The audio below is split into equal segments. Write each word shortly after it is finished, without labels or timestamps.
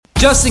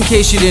Just in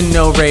case you didn't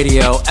know,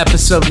 radio,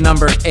 episode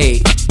number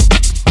 8.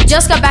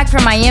 Just got back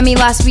from Miami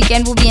last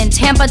weekend. We'll be in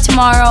Tampa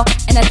tomorrow,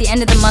 and at the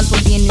end of the month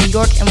we'll be in New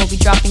York, and we'll be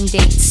dropping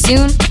dates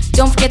soon.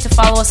 Don't forget to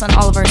follow us on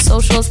all of our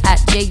socials at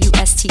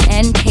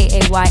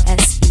JUSTNKAYSE.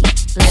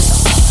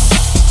 Let's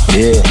go.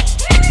 Yeah.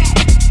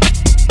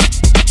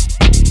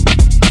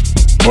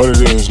 What it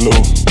is, Lou?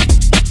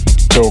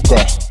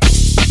 Toka.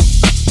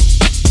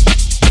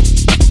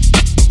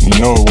 You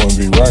know it wouldn't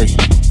be right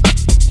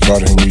if I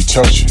didn't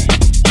retouch it.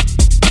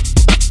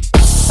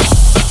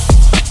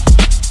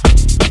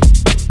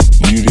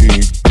 You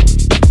dig?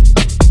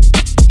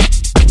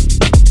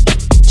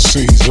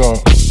 Seize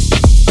up.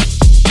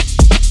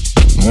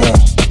 Yeah.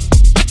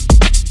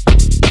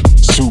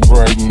 It's too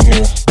bright in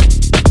here,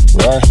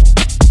 right?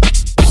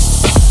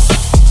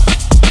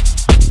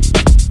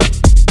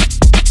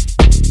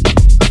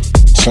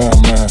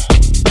 Time, man.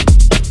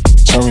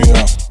 Turn me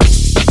up.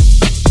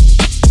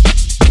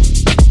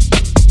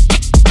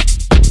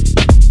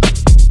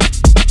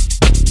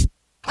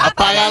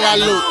 Apaga la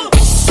luz.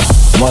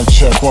 Mic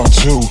check 1,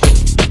 2.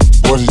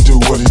 What it do,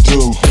 what it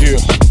do? Yeah.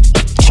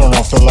 Turn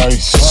off the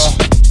lights.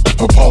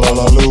 Apollo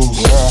la luz.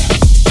 Yeah.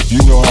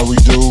 You know how we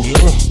do.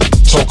 Yeah.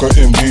 Toka,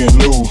 MD, and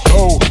Lou.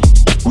 Oh.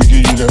 We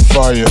give you that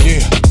fire.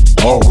 Yeah.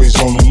 Always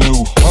on the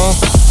new.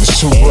 It's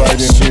too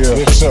bright in here.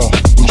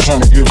 I'm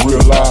trying to get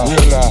real live.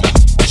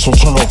 So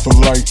turn off the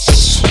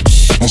lights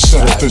and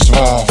set up this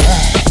vibe.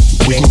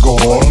 We can go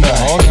all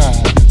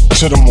night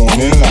to the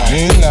morning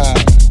light.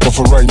 But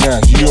for right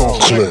now, you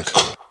don't click.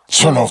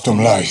 Turn off them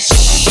lights.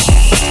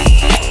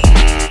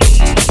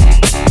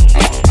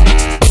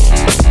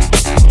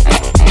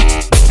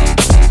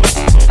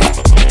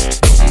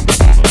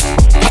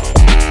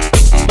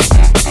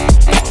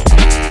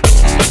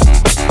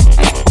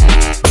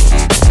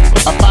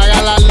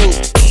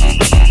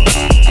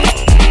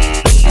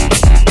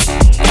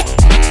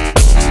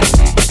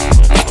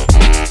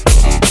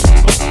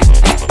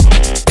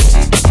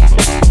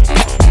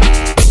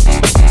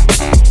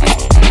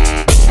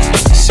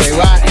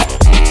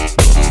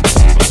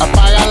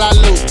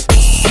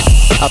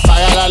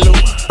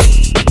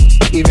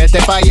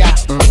 Pa' allá,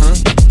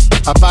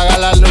 apaga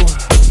la luz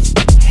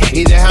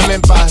y déjame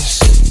en paz.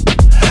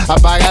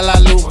 Apaga la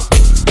luz,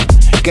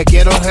 que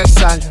quiero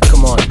rezar.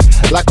 Come on.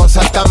 La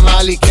cosa está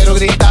mal y quiero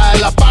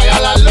gritar. Apaga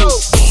la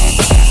luz.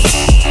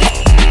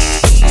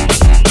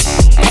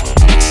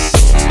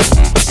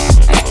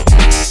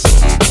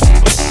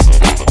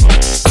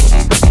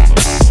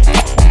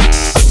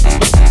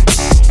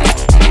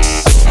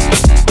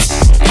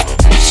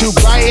 Too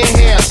bright in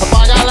here.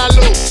 Apaga la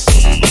luz.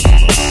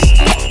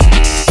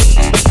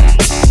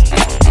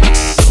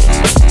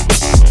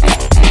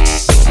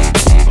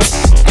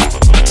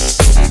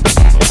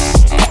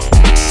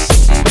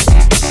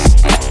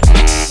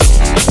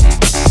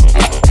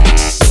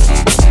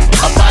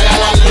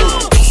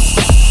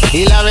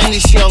 Y la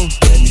bendición,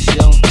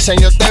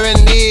 Señor te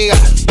bendiga.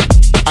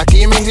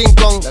 Aquí en mi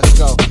rincón,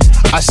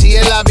 así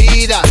es la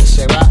vida,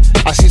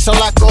 así son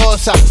las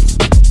cosas,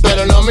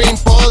 pero no me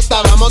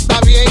importa, vamos,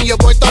 está bien, yo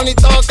voy Tony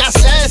Toca,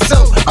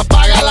 eso,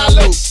 apaga la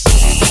luz.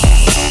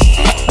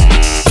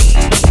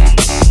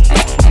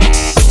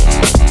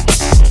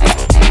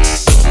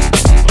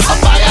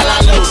 Apaga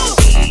la luz.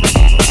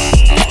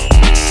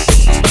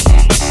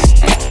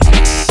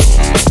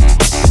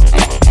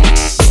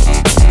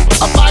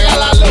 Apaga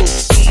la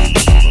luz.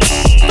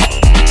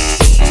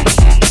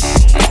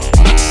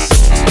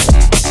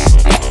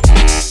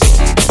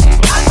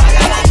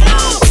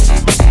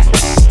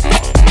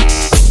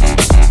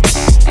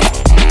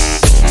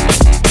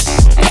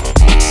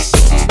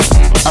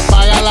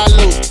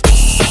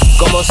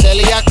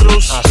 Celia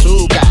Cruz,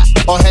 Azúcar,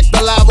 o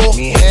Héctor Lavoe,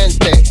 mi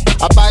gente,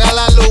 apaga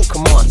la luz,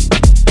 come on,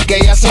 que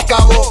ya se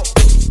acabó.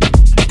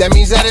 That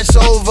means that it's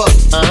over,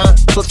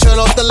 so turn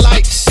off the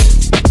lights.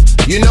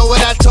 You know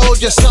what I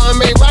told you,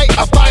 something ain't right,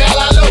 apaga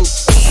la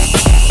luz.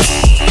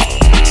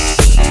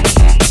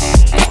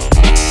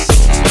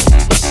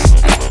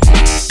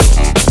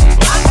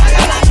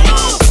 Apaga la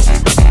luz.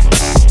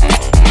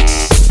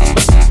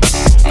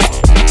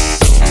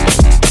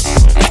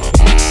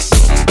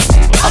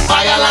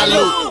 Apaga la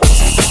luz.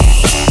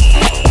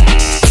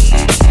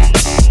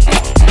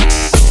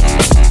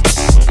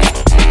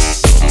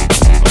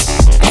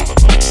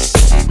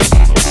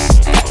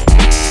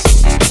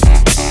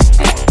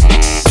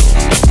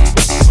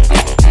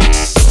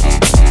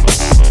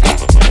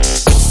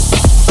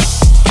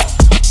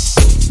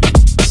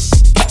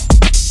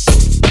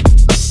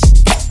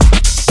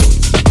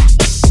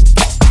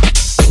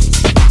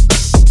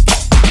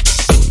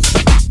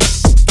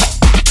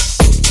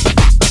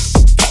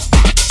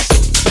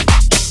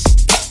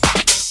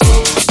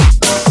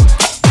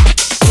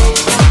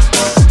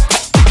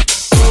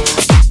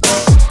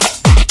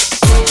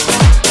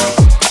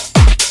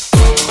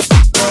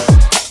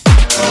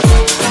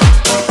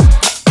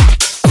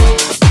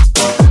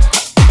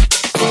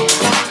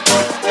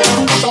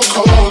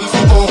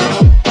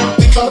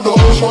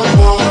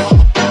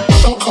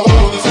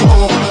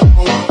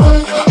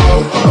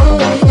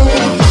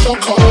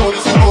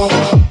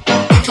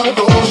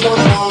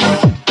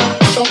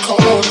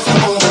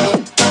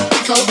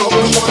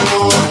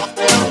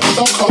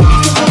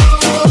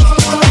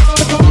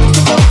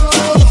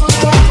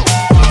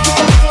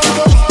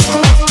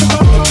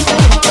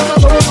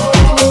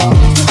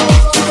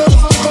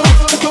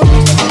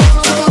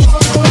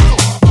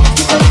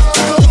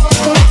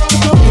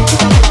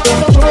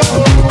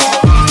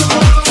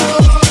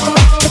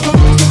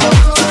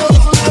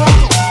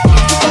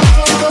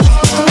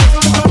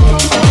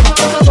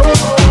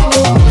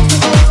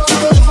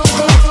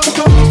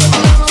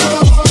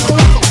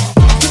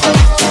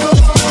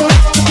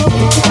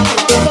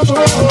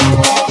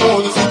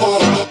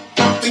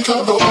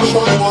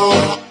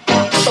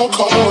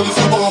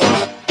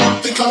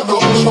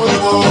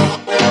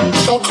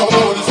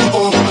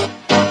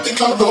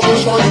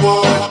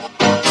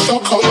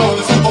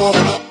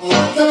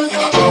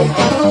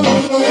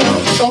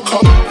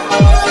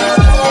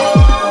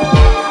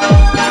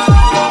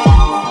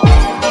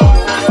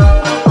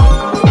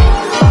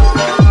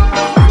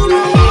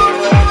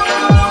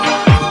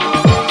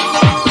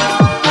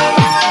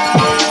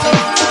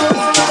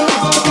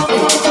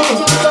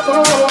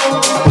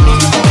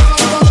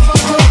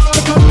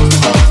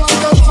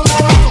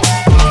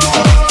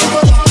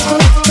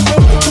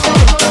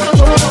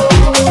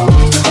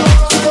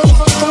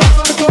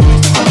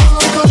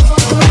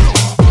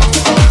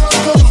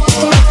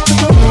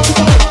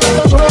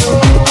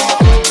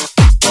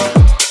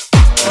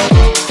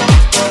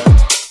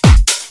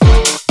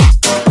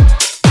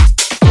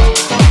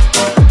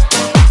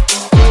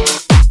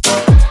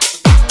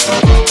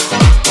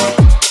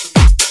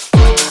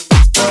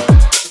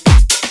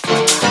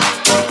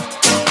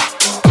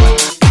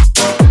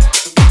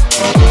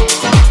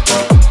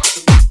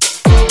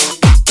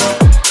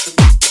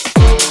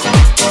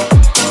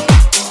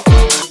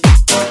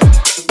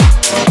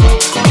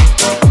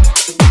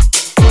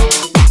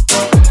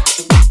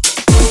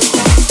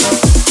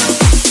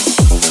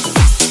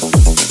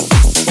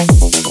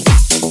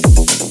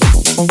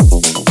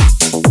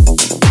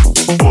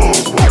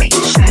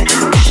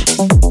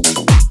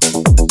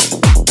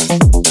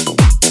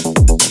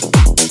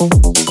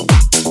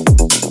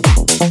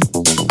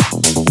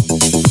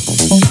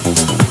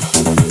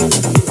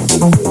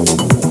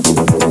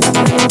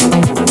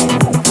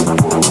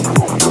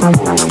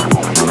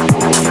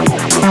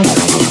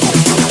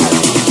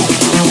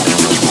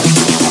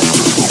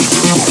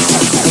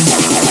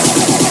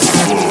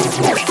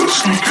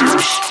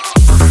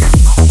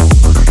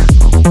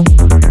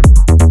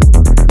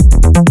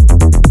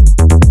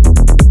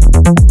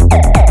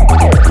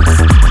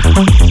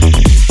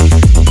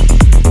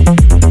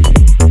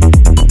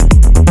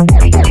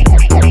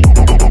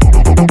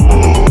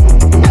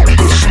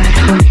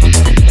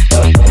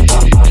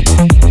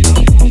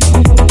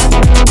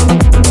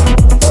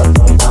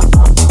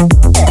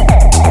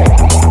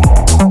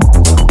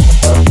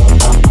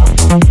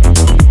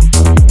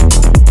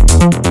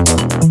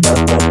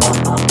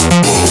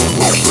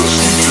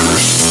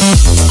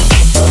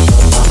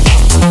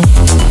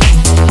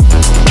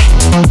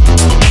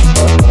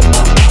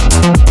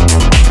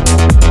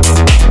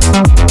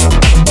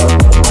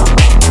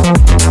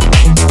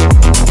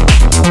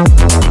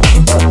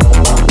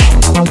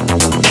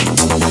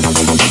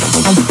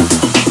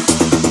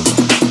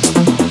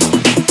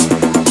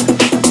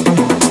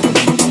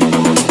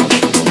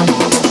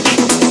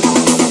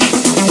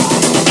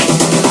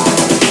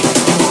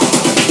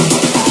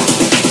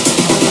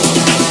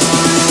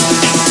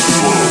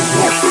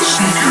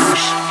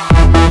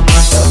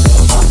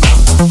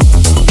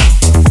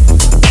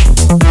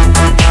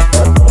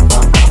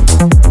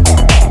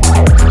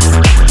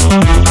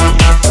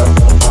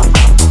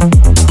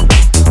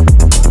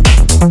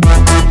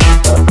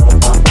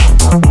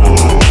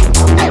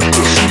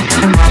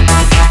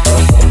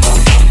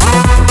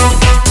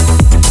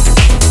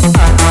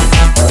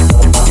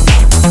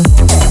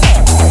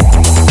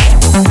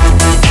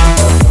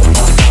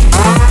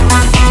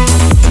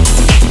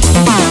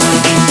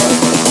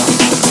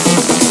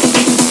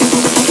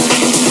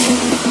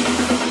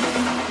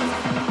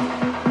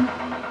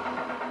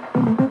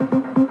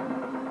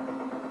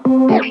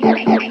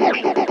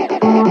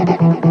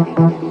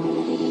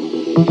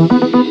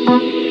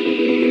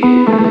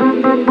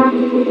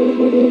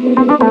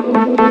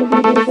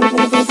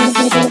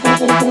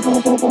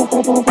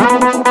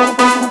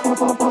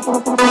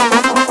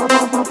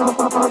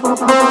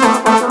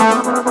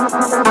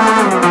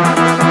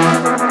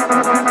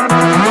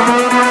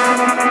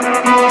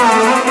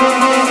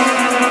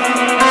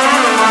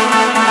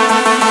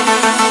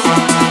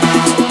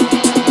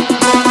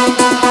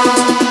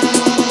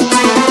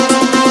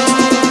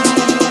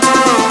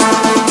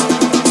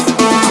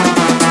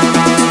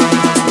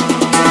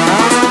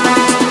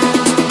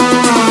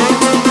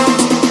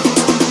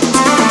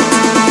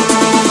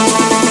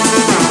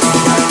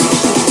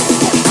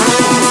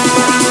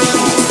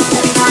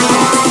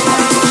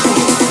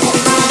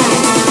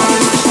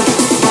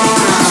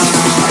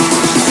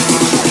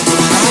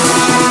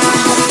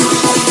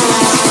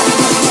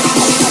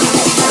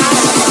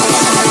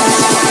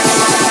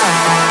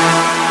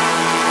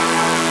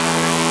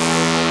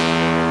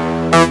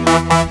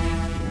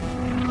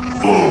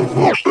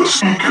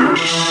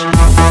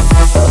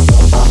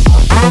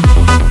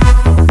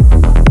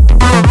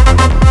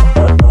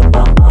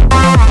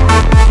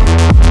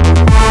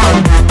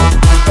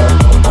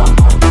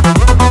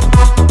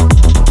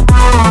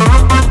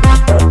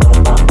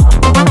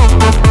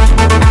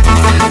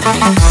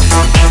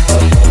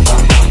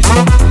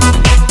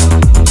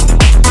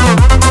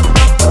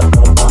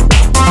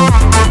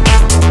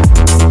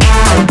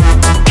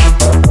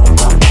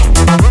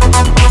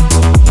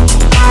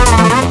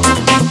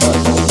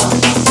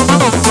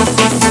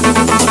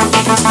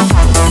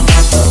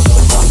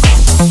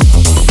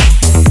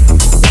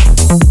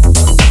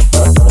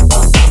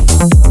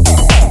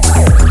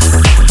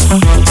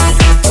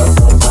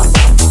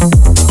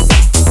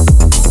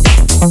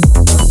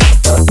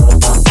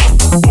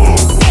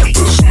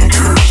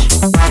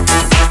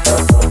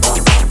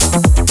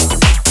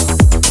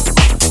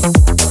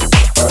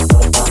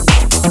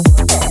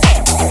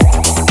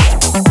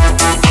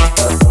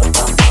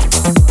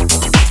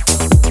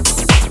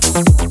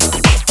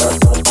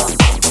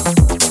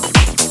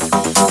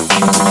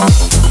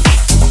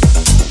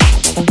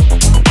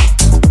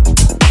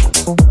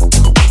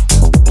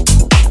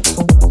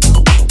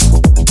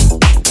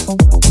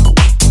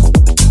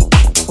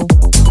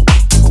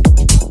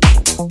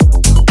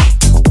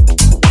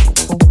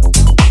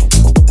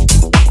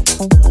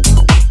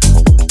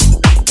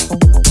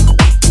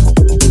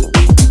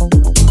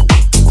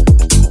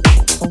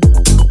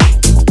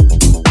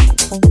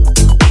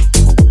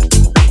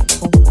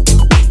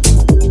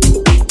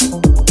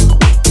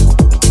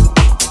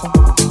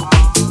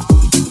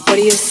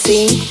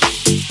 see?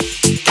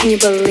 Can you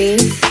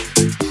believe?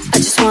 I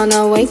just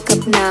wanna wake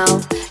up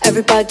now.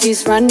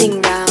 Everybody's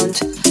running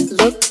round.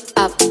 Look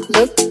up,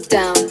 look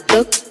down,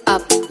 look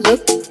up,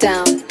 look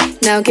down.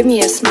 Now give me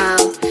a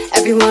smile.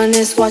 Everyone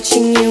is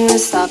watching you and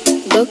stop.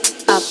 Look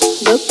up,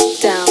 look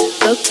down,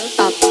 look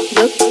up,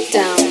 look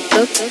down,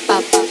 look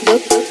up,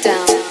 look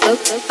down,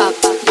 look up,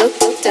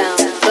 look down,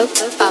 look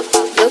up,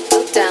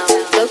 look down,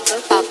 look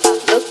up,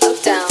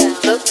 look down,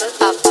 look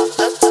up,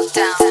 look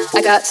down.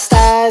 I got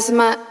stars in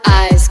my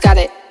eyes, got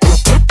it.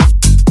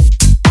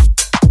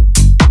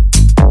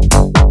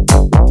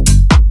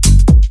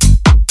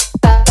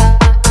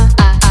 Look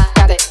down,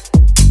 got it. Got it.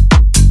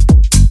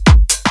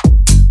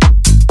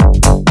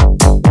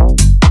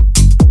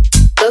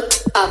 Look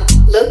up,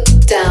 look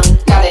down,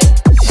 got it.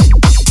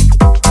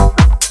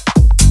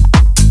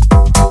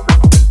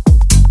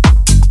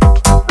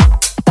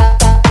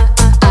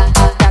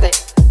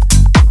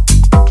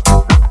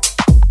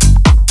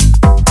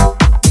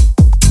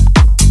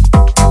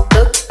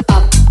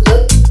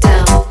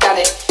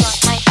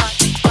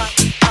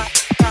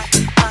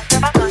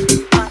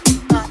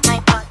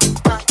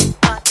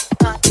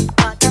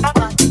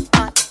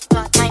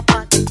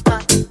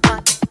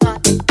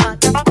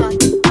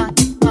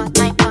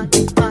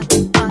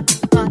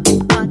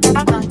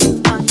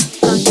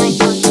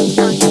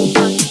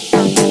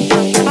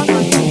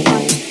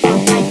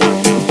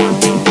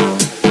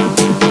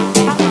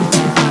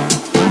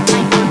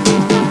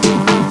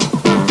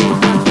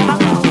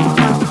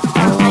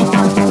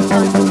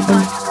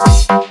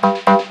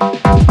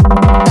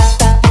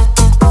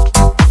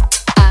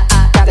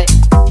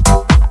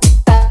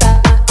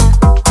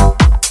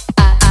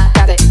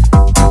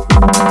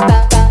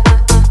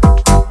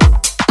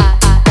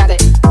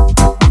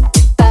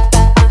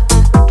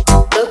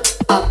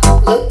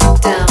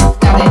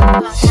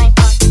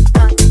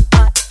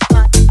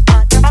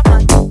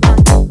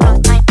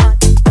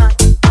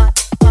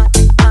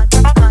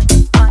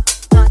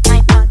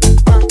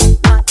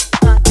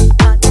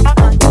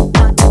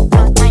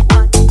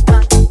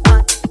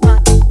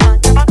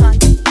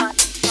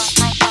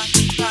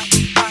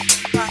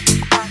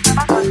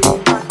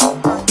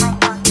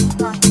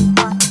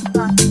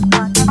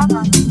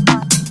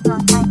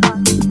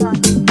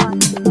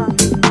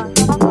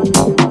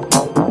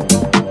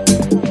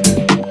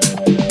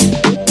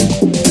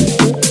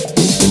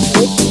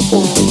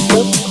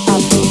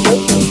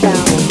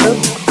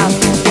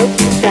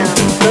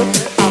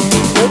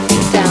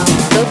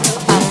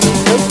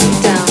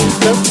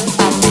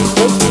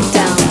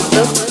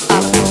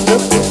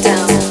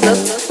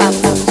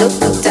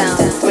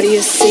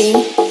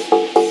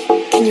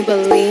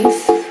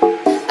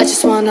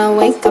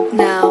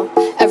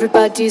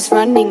 Everybody's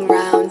running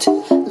round.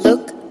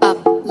 Look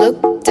up,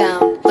 look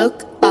down,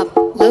 look up,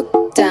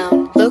 look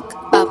down, look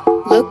up,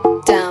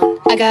 look down.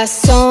 I got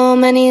so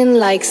many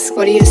likes,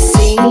 what do you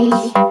see?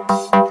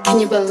 Can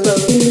you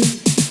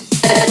believe?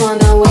 I just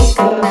wanna wake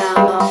up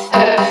now.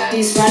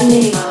 Everybody's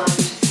running round.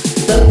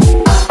 Look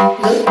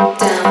up, look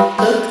down,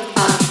 look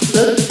up,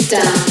 look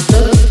down,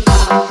 look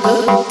up,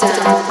 look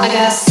down. I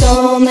got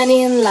so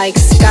many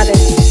likes, got it.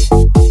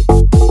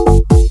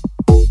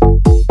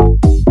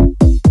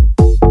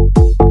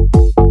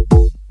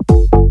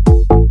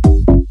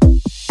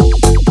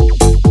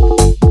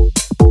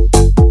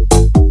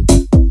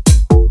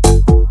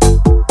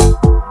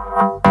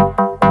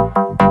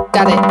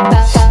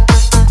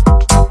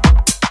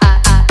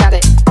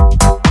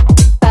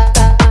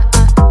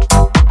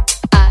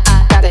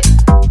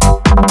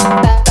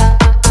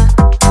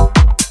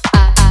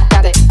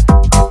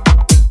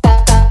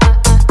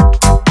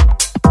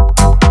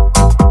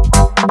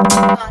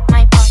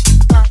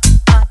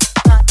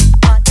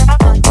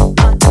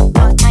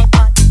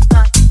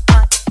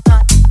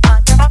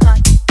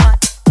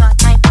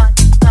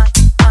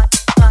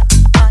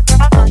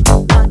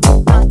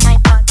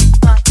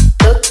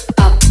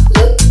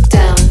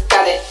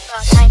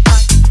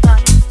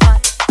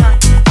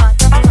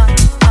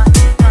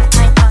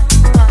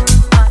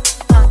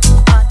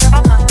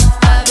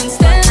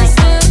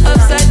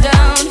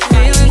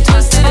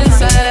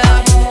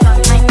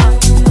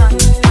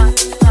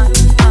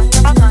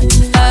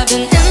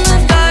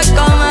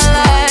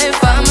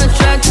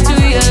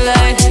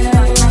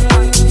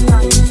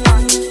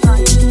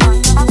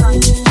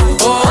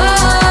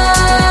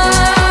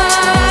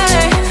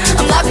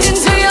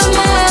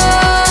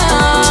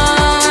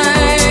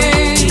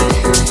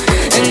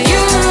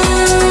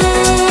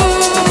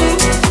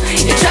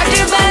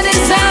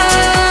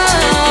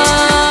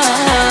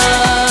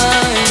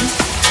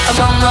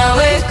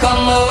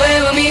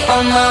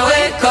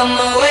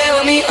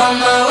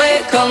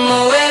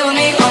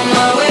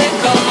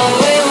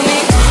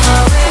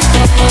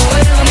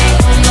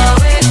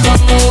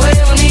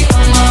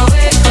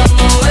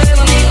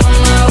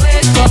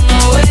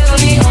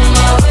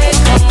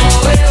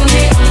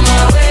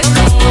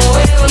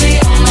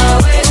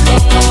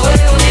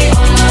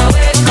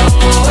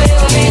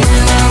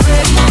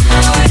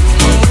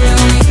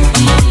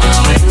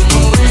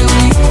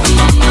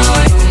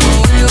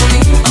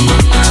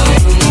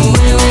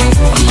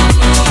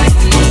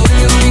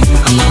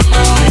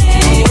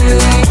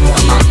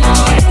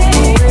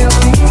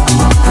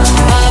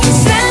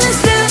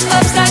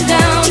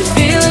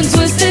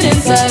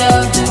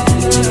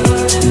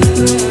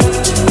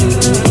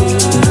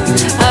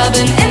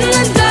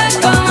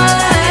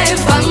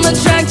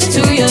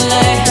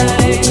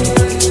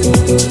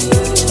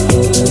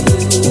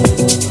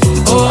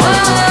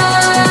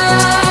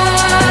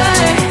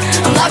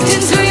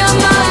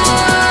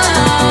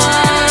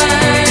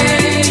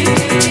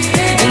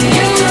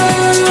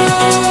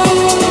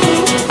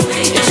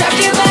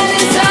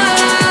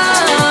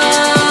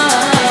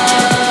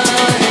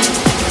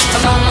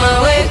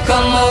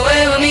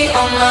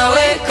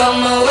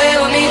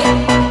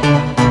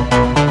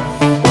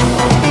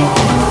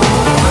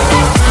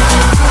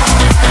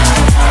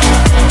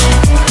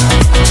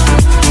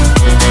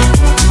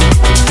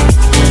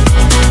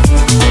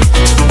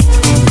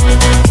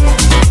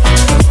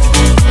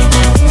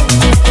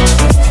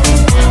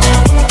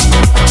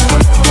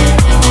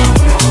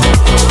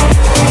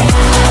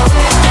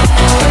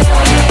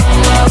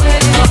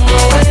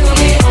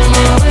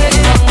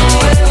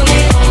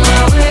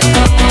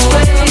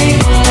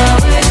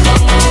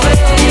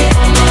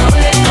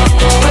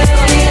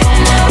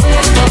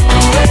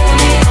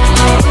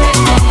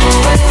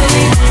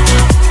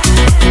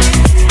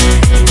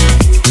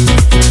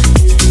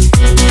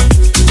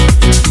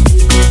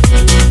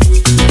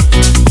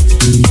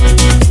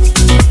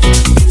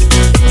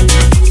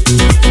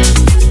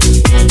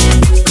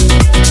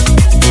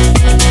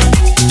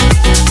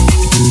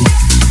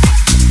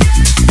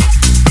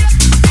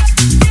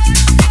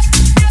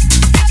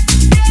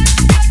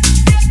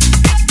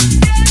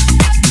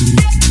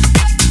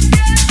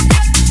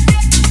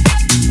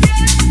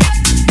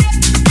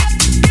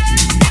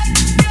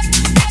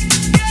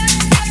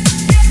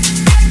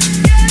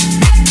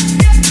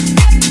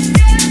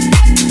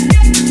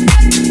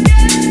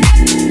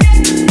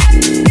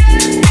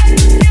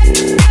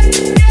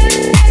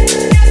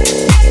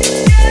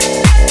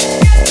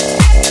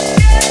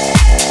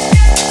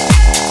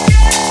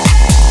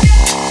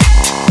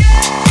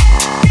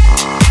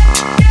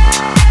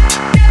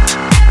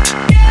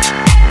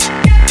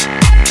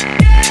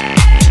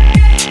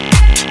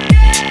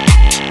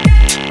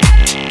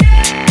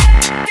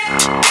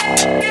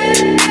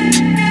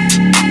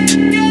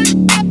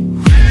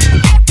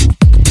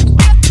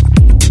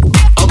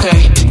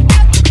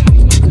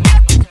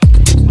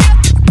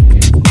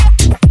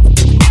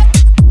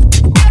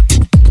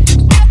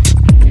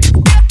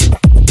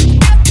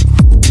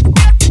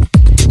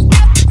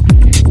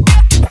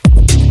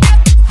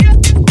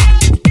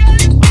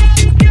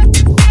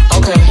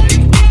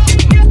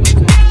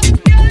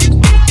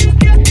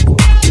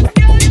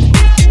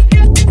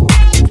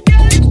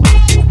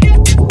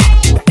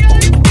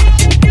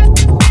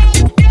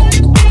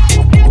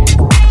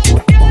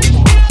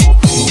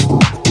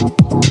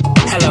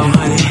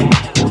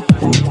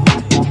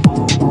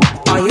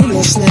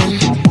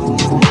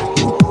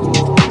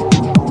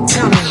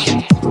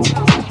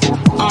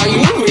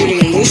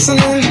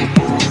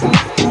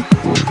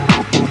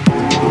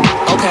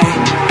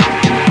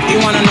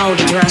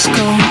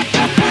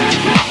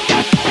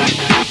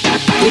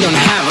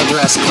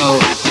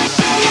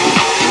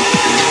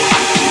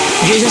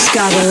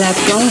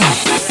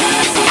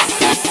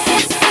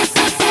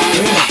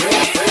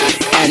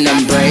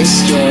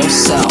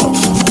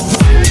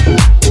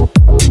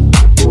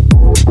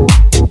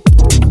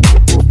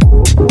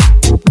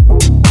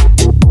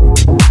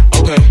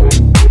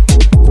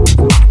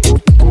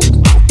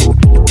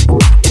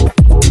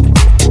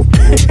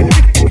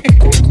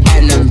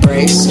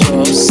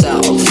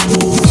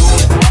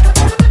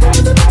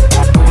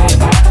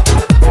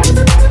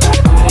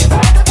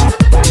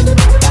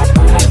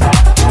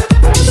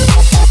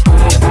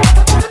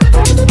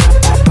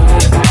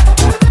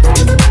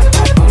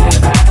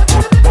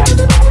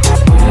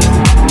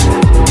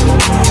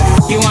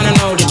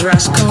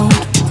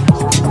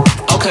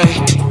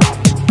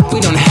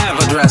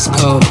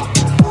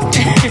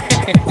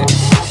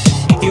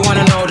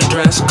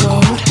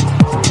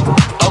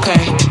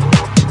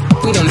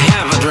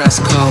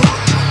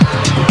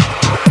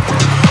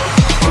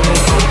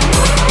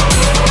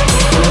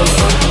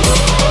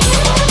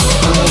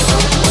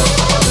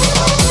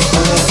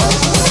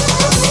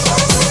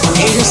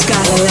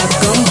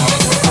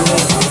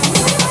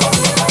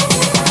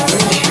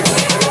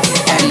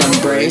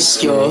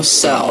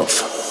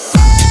 Yourself.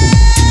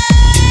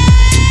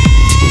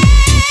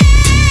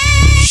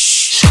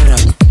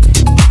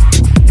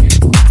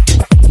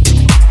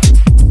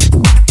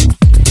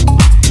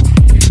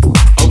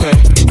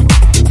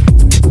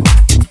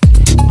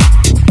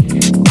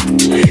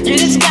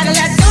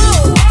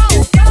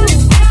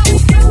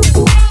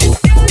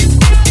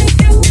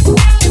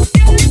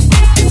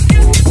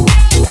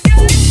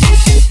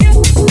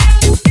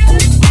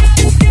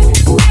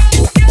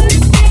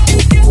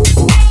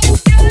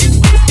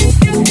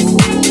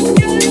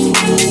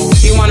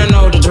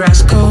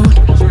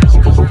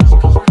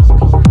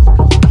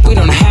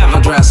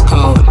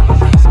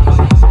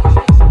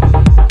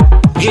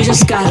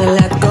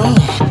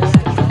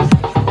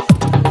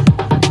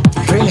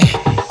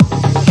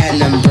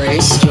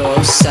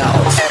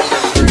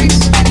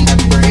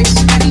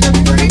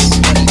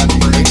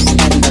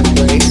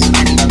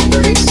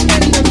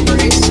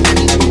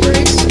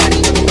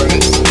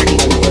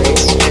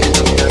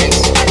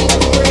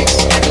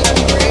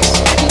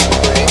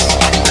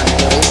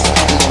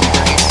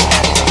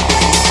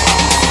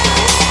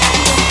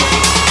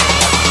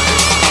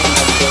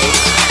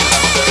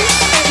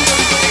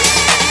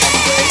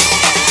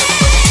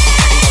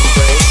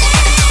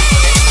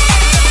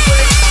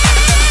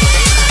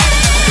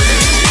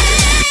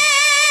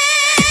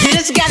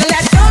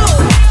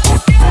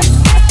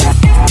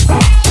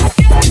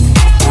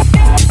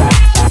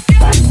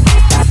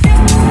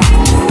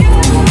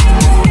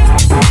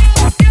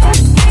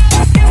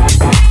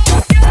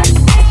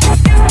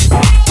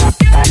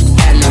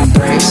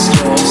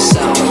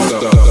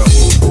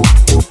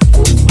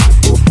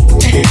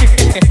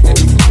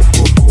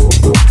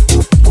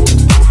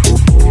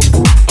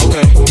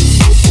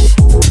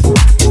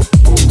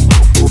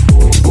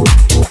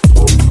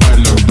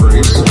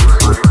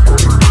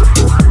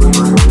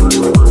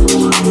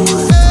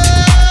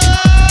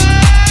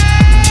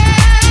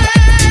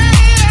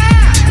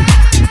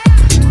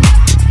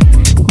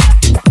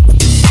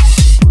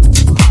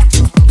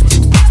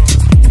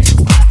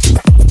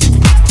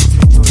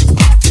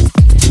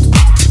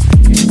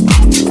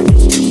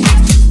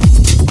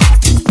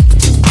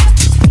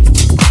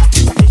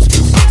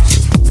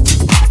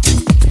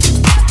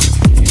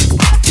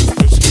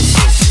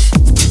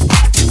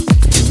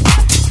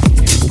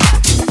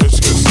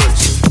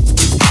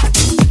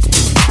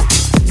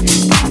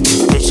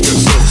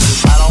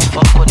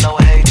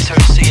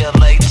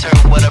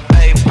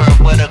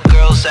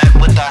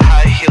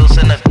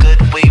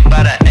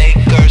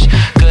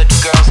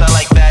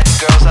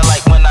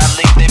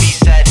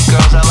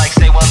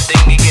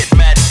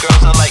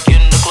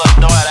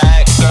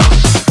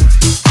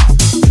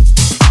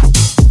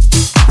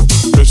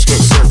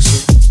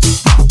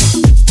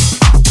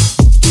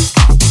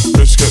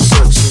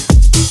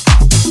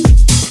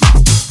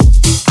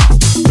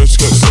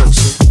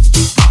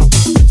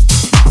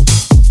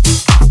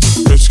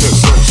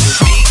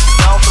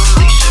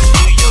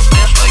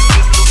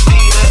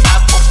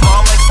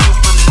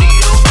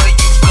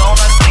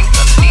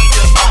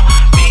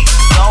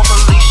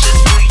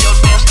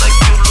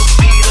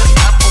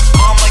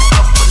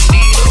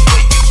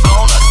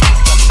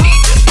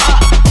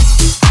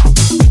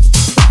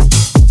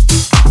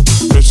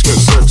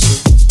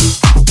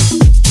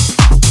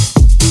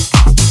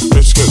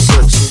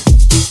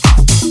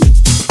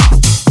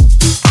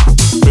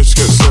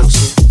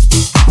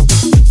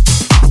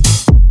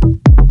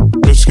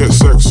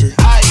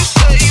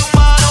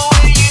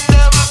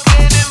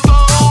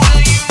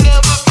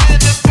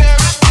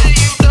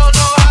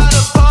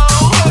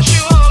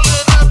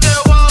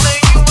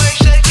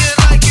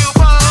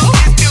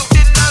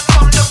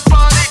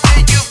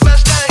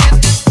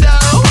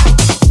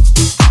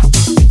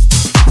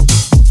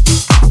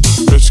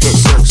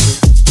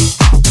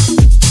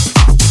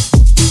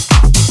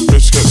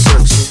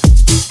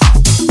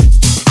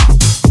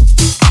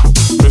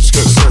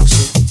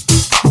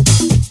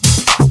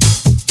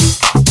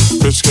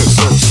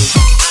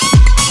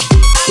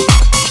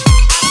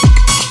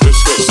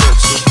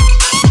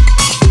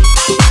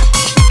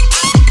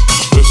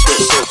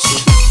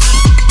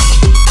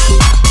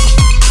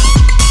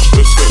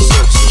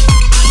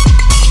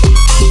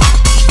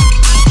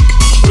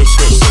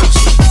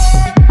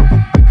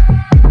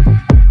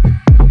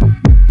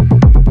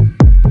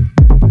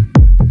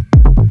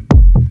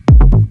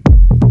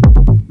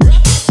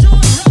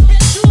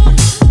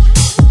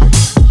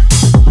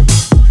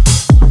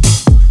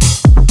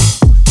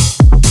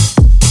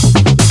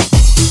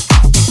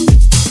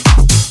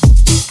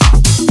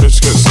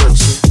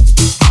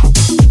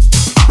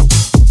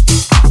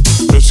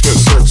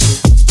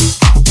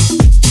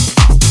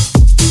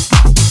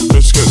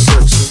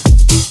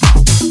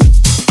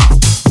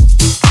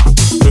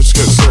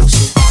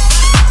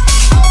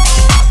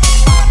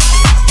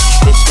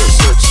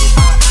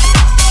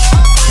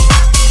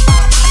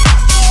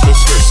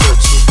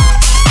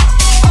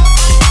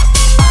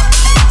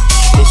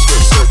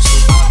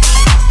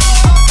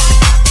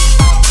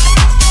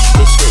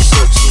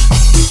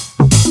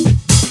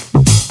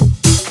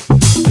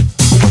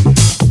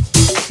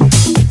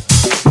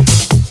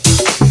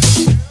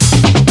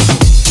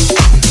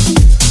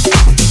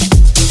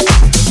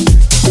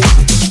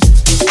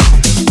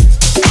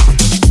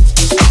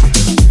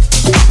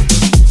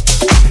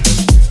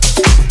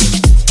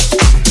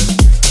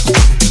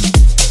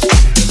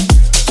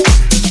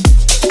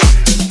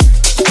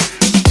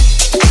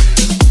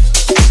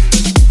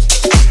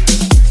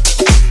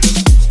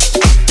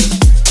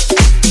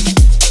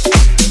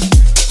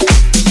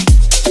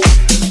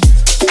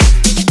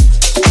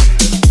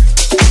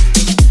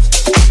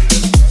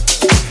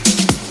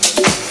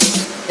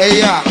 Hey,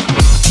 yeah.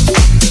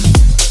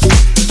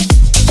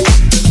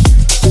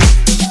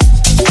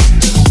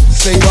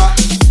 Say what?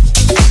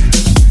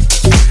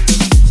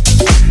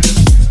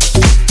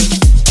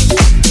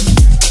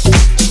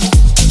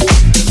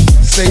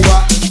 Say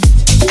what?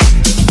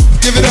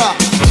 Give it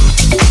up.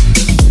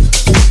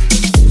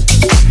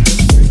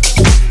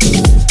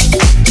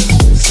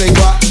 Say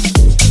what?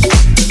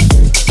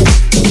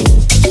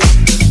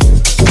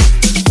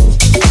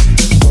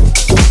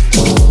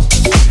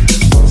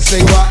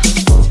 Say what?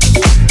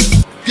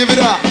 Give it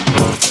up.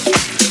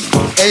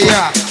 Hey,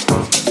 yeah.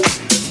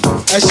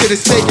 That shit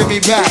is taking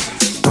me back.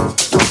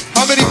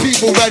 How many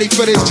people ready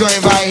for this joint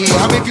right here?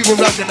 How many people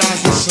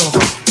recognize this song?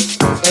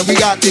 And we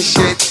got this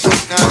shit, you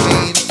know what I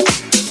mean?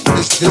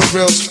 This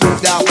real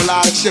smoothed out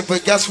melodic shit,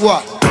 but guess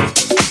what?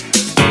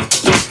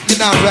 You're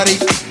not ready.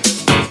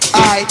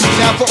 Alright,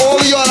 now for all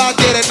of y'all out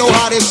there that know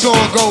how this song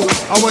goes,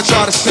 I want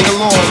y'all to sing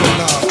along with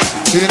love.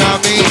 You know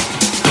what I mean?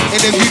 And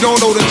if you don't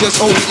know, then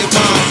just open your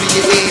minds and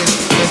your ears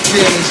and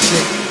feel this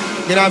shit.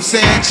 You know what I'm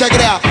saying? Check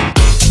it out.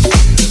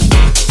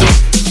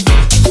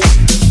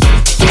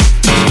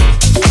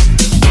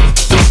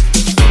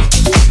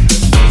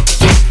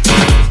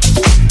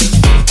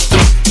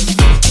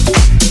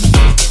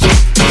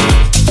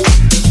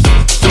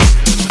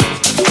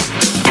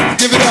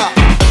 Give it up.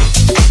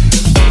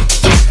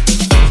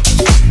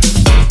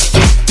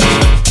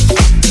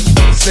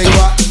 Say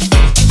what?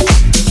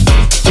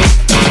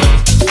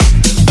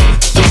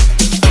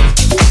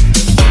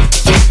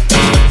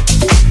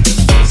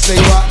 Say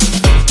what?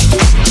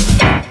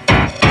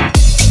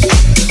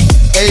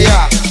 Hey,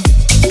 yeah.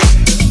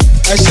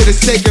 That shit is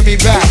taking me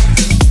back.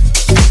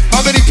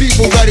 How many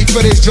people ready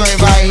for this joint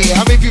right here?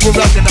 How many people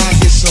recognize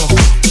this song?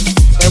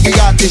 And we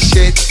got this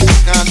shit, you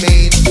know what I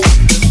mean?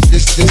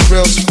 This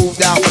real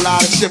smoothed out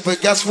melodic shit, but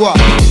guess what?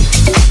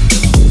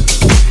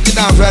 You're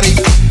not ready.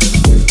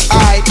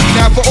 Alright,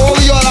 now for all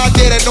of y'all out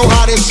there that know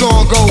how this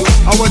song goes,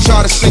 I want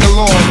y'all to sing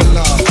along with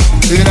love.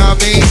 You know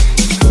what I mean?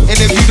 And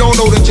if you don't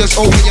know, then just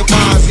open your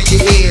minds and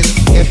your ears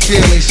and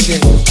feel this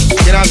shit.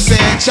 You know what I'm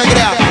saying? Check it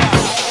out.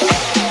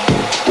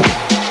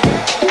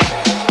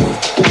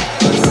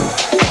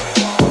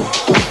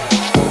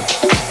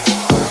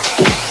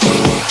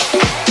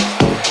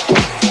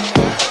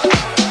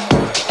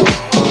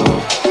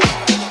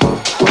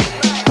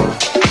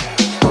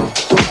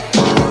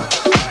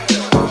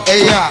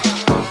 Hey, yeah.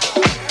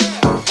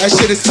 That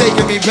shit is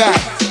taking me back.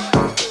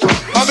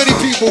 How many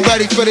people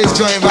ready for this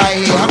joint right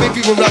here? How many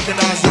people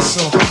recognize this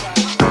song?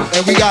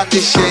 And we got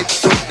this shit,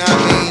 you know what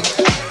I mean?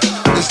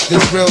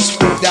 This real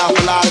smoothed out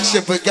melodic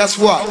shit, but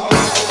guess what?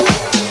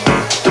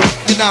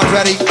 You're not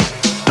ready.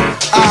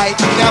 Alright,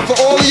 now for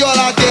all of y'all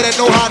out there that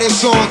know how this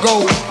song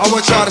goes, I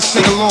want y'all to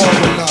sing along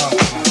with love.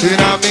 You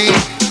know what I mean?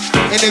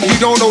 And if you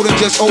don't know, then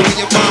just open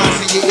your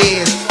minds and your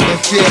ears and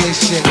feel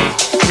this shit.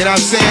 You know what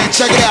I'm saying?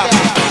 Check it out.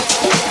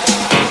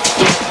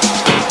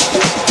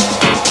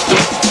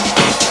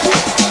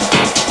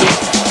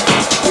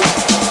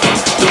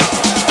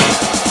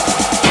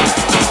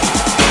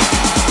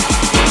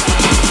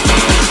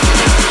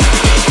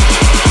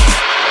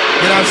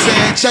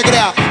 Check it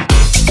out.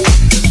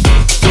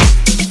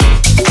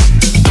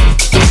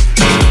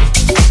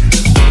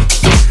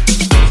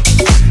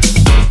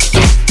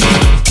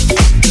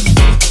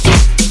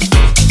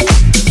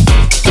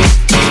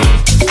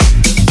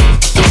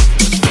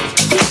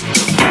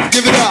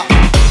 Give it up.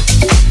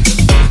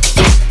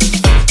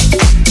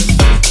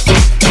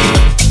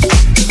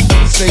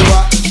 Say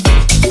what?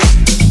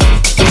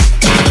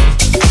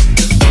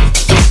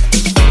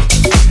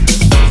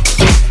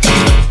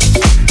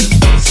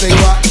 Say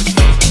what?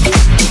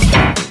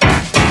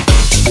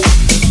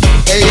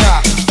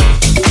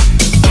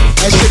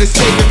 It's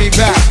taking me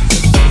back.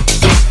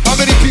 How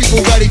many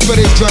people ready for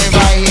this joint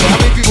right here? How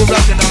many people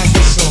recognize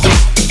this song?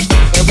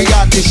 And we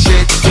got this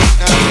shit, you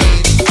know what I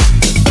mean?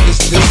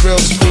 This real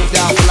smoothed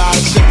out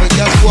melodic shit, but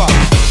guess what?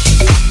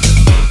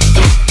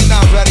 You're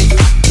not ready.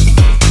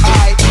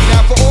 Alright,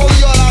 now for all of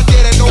y'all out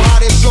there that know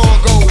how this song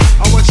goes,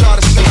 I want y'all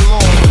to sing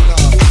along with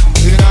love.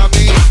 You know what I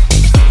mean?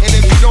 And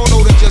if you don't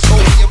know, then just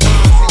open your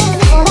minds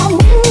and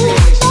your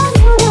ears and feel this shit. You know what I'm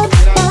saying?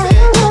 Check it out.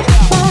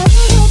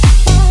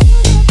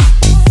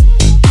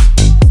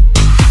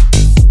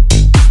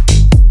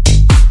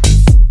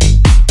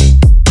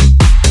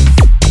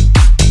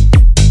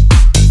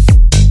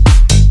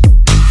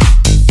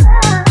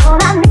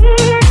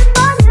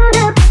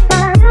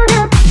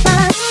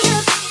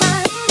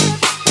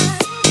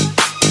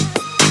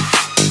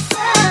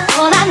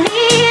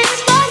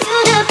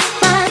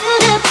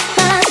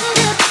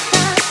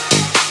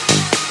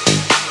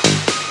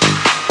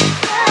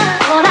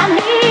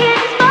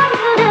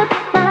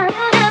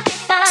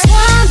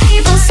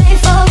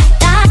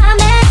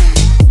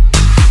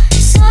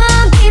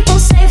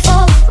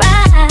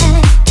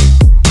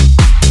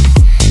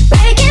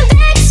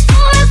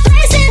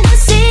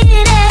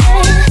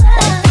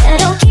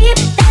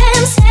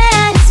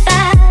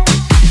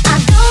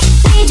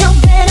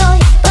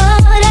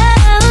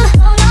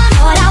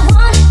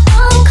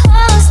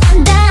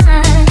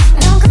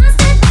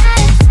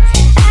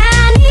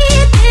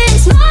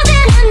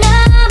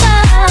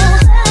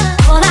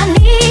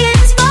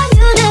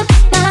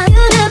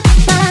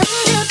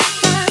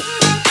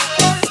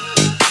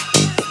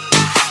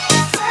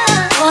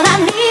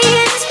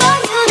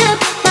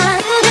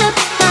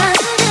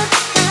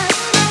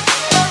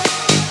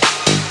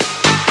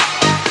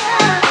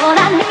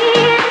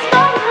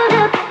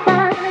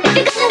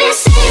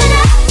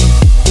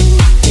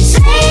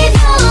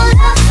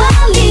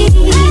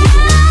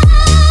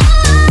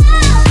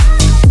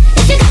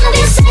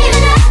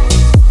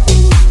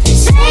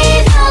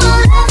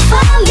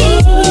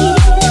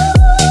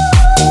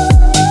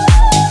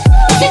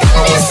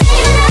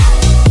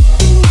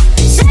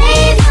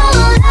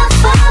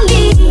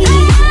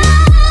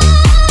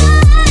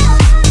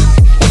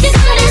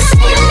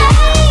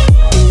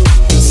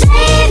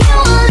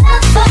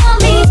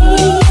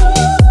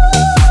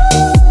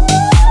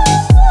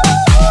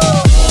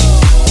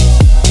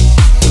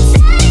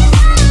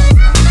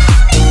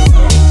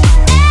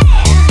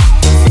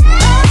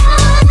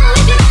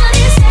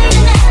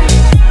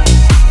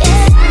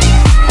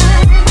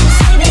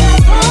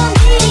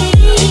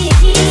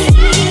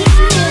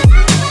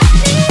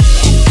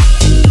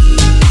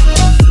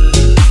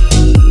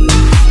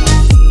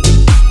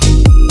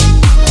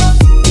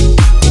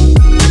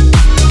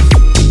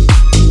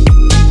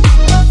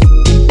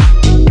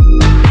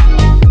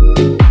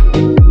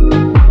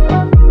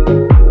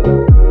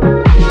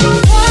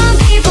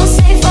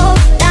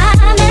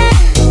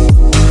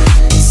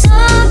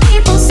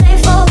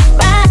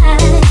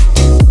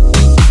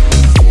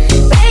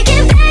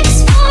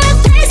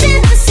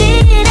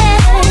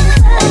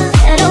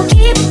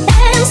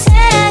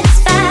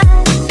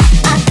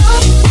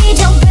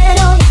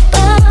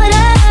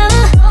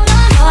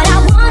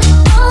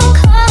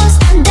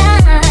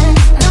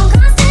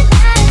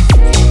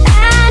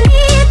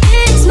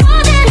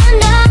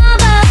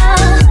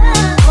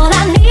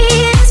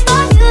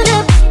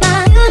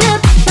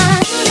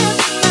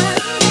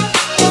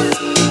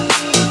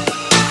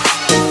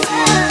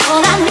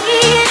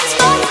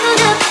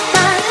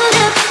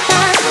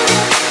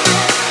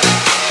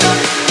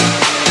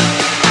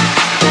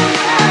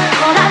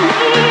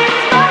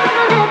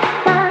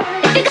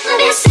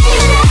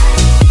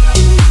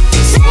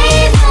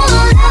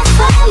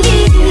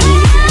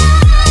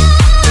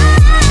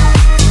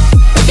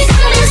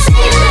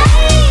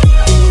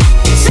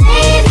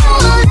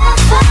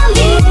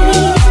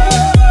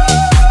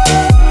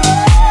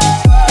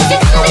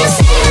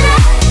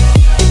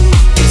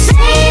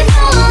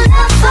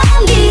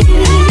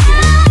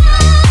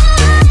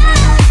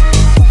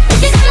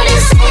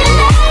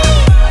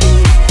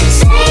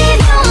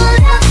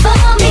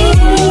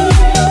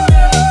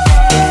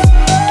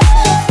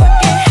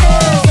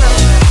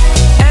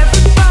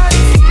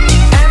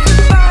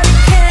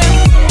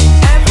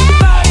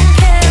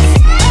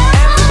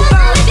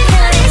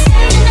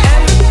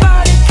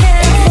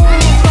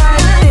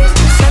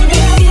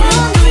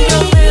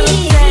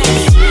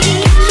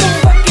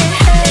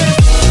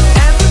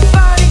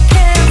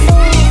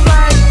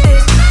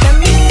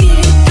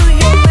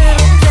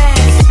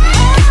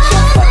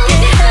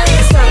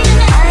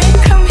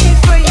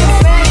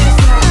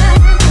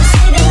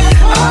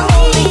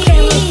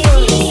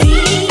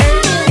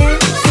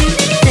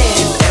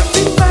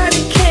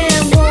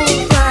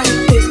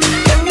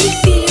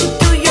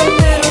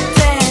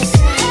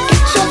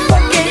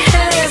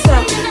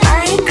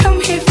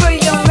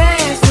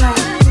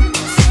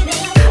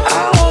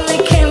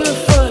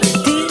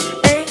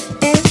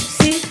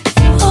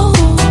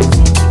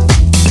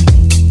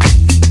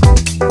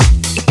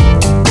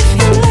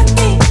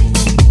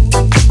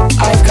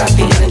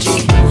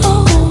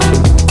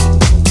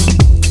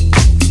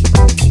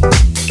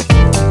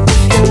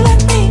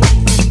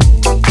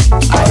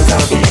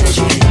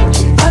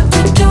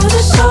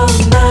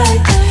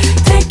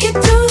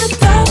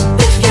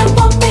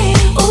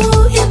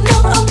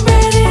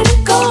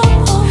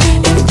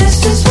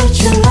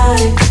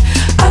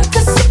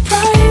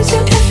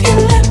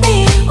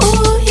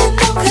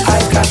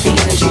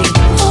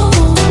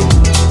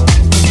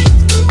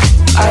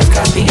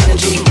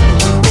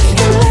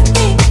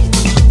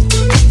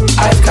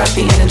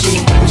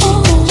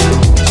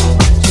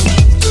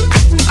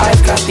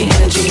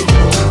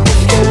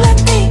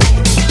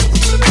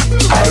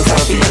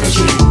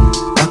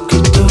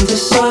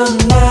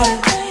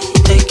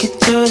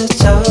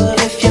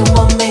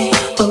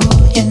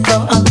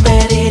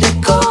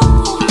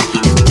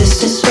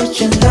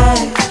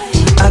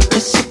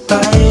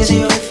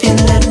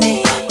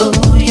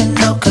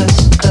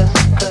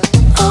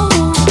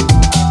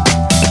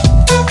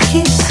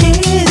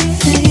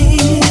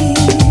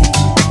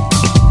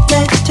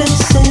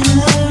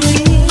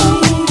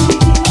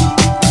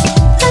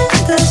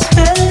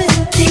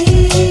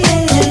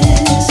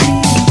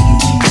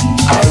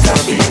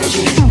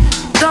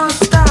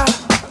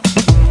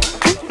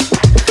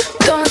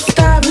 Don't stop.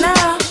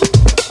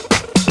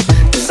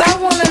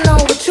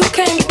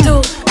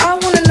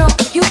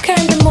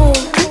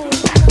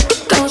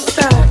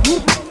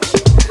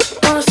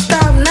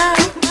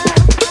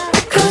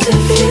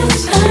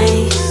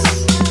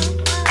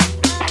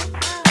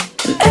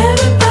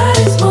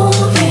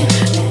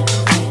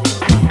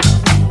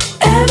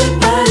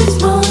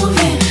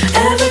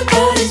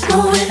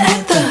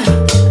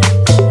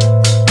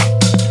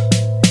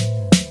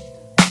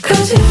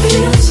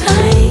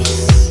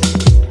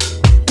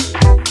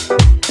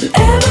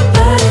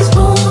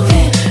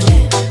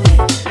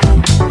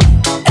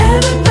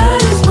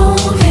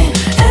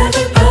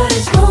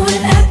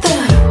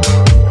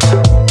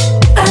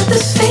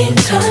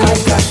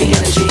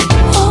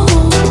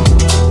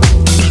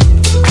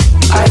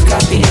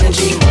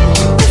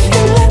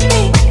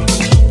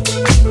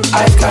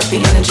 the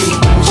energy.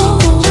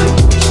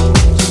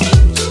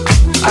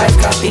 I've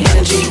got the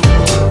energy.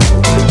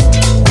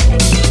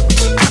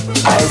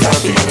 I've got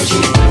the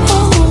energy.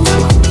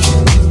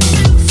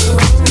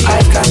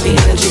 I've got the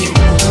energy.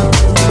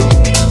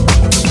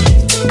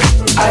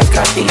 I've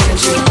got the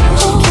energy.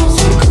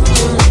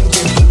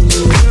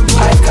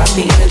 I've got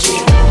the energy.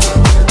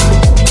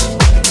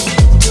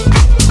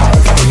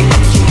 I've got the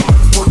energy.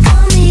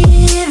 Come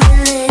here a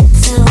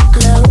little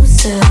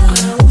closer.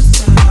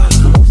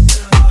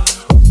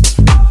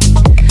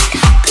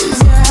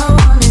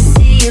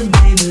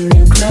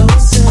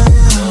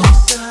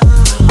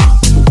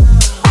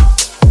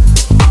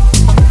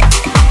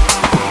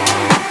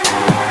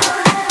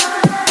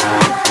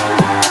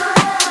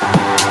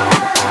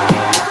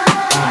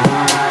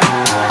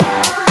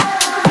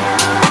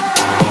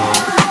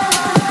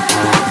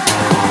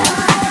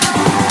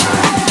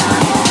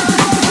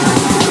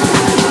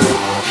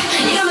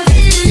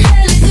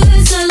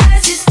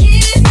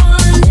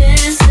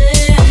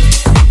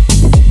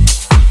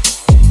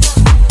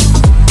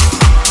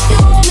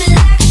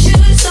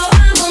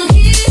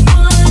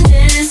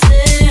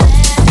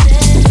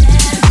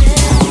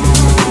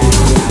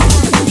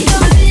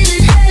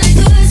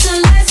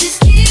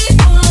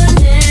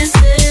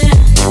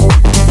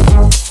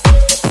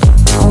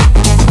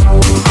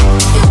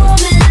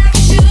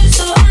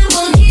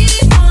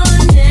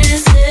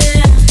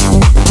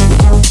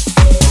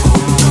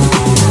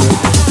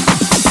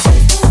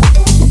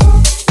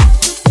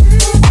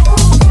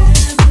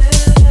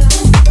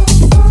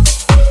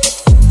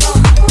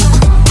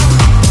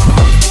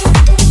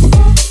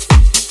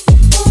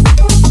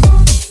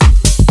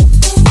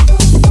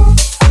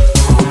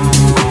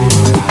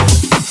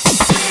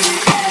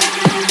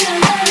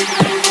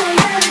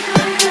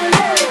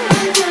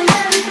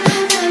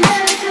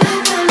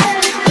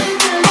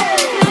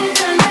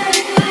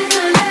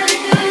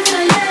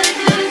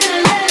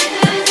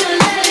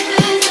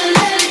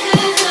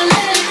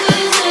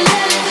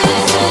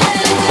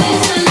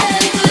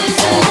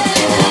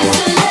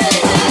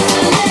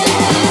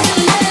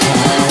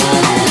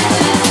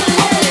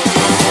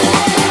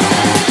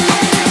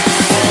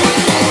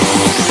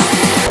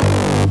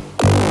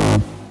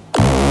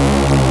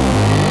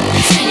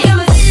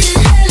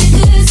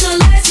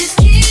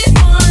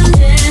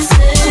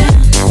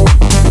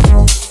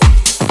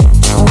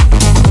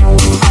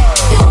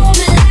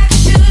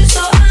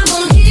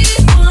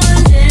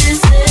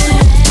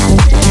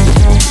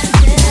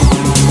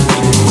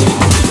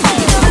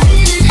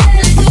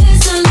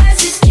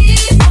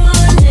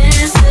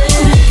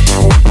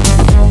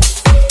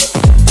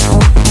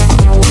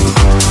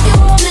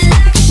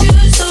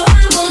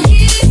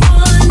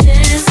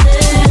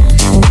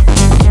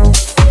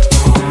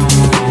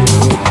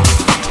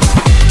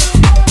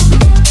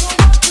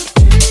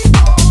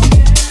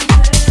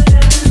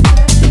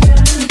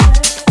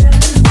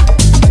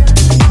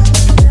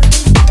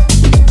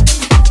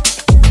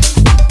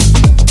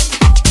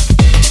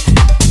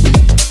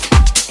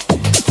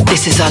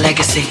 This is our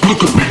legacy.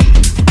 Look at me.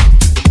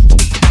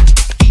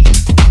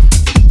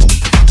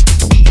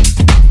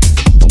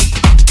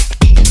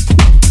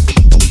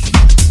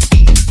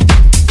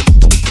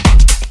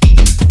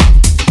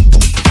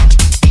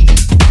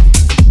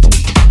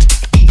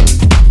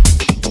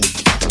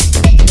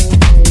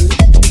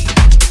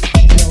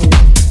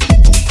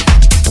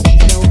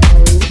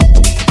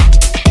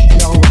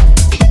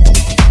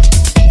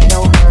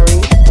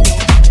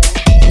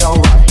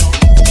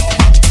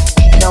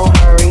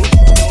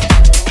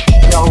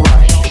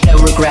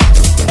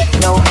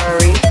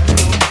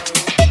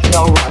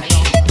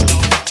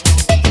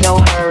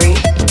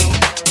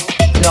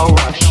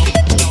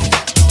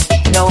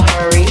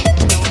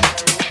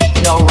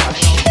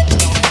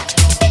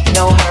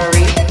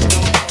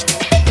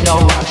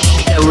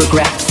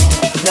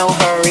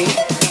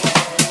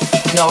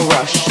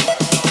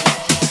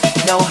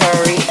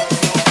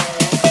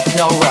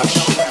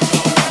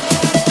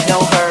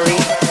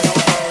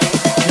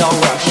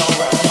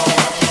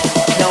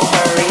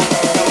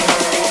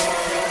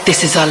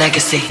 This is our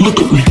legacy. Look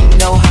at me.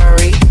 No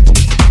hurry,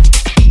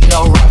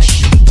 no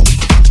rush.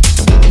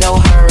 No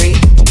hurry,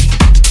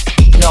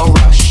 no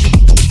rush.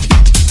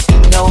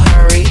 No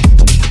hurry,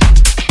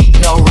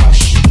 no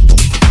rush.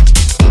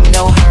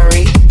 No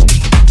hurry,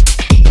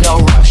 no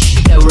rush.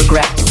 No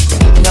regrets.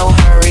 No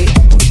hurry,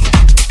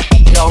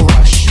 no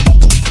rush.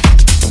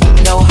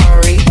 No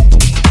hurry,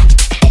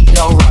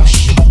 no rush.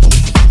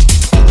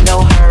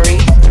 No hurry,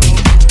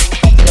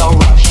 no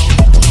rush.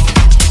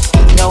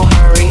 No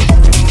hurry,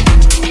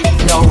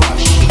 no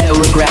rush. No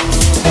regrets.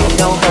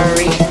 No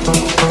hurry,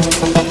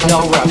 no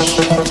rush.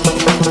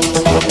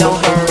 No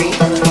hurry,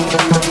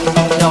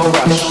 no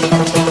rush.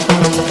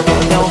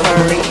 No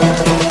hurry,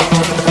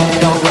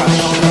 no rush.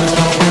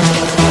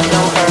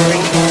 No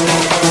hurry.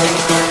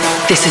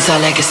 This is our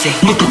legacy.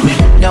 Look at me.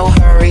 No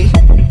hurry,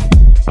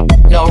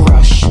 no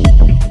rush.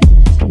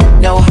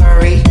 No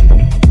hurry,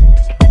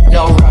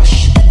 no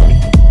rush.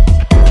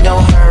 No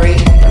hurry,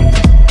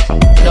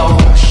 no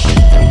rush.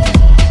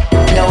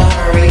 No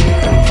hurry,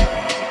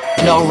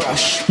 no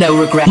rush. No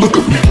regret. Look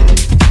at me.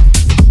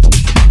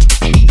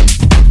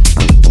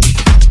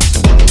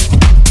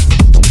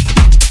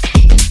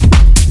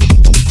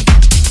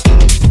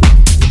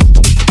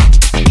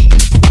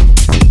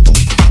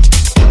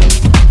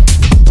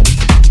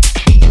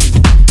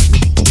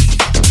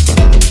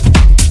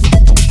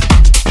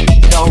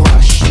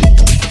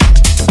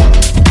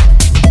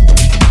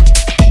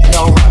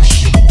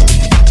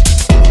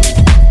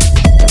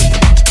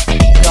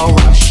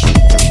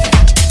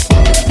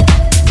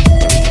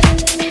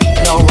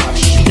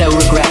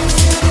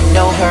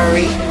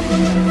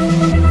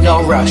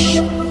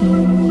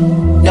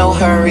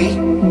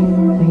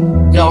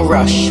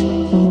 rush.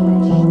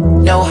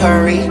 No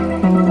hurry,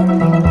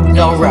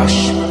 no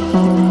rush.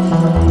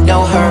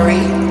 No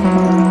hurry,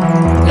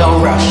 no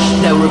rush.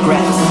 No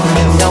regrets.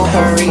 No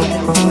hurry,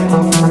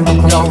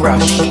 no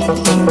rush.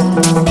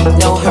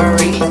 No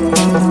hurry,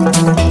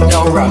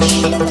 no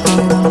rush.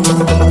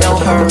 No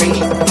hurry,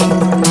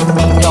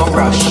 no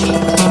rush.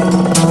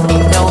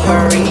 No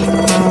hurry,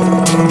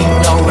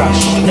 no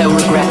rush. No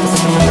regrets.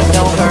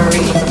 No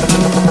hurry,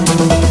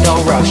 no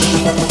rush.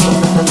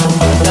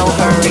 No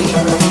hurry,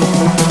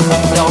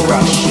 no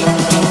rush.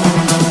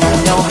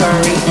 No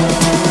hurry,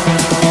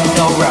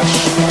 no rush.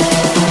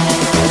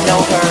 No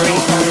hurry.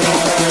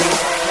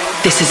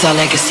 This is our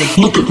legacy.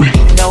 Look at me.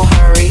 No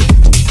hurry,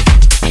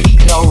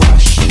 no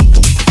rush.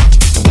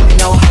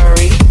 No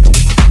hurry,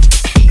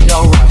 no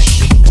rush.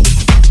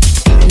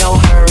 No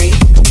hurry,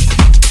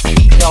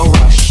 no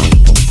rush.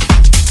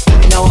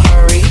 No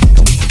hurry,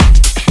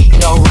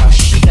 no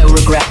rush. No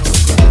regrets.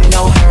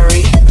 No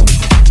hurry,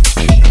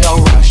 no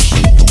rush.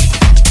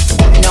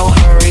 No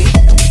hurry,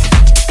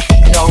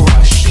 no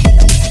rush.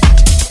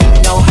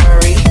 No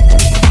hurry,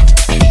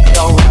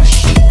 no rush.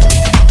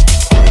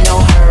 No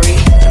hurry,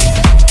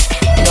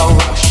 no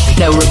rush.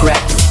 No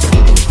regrets.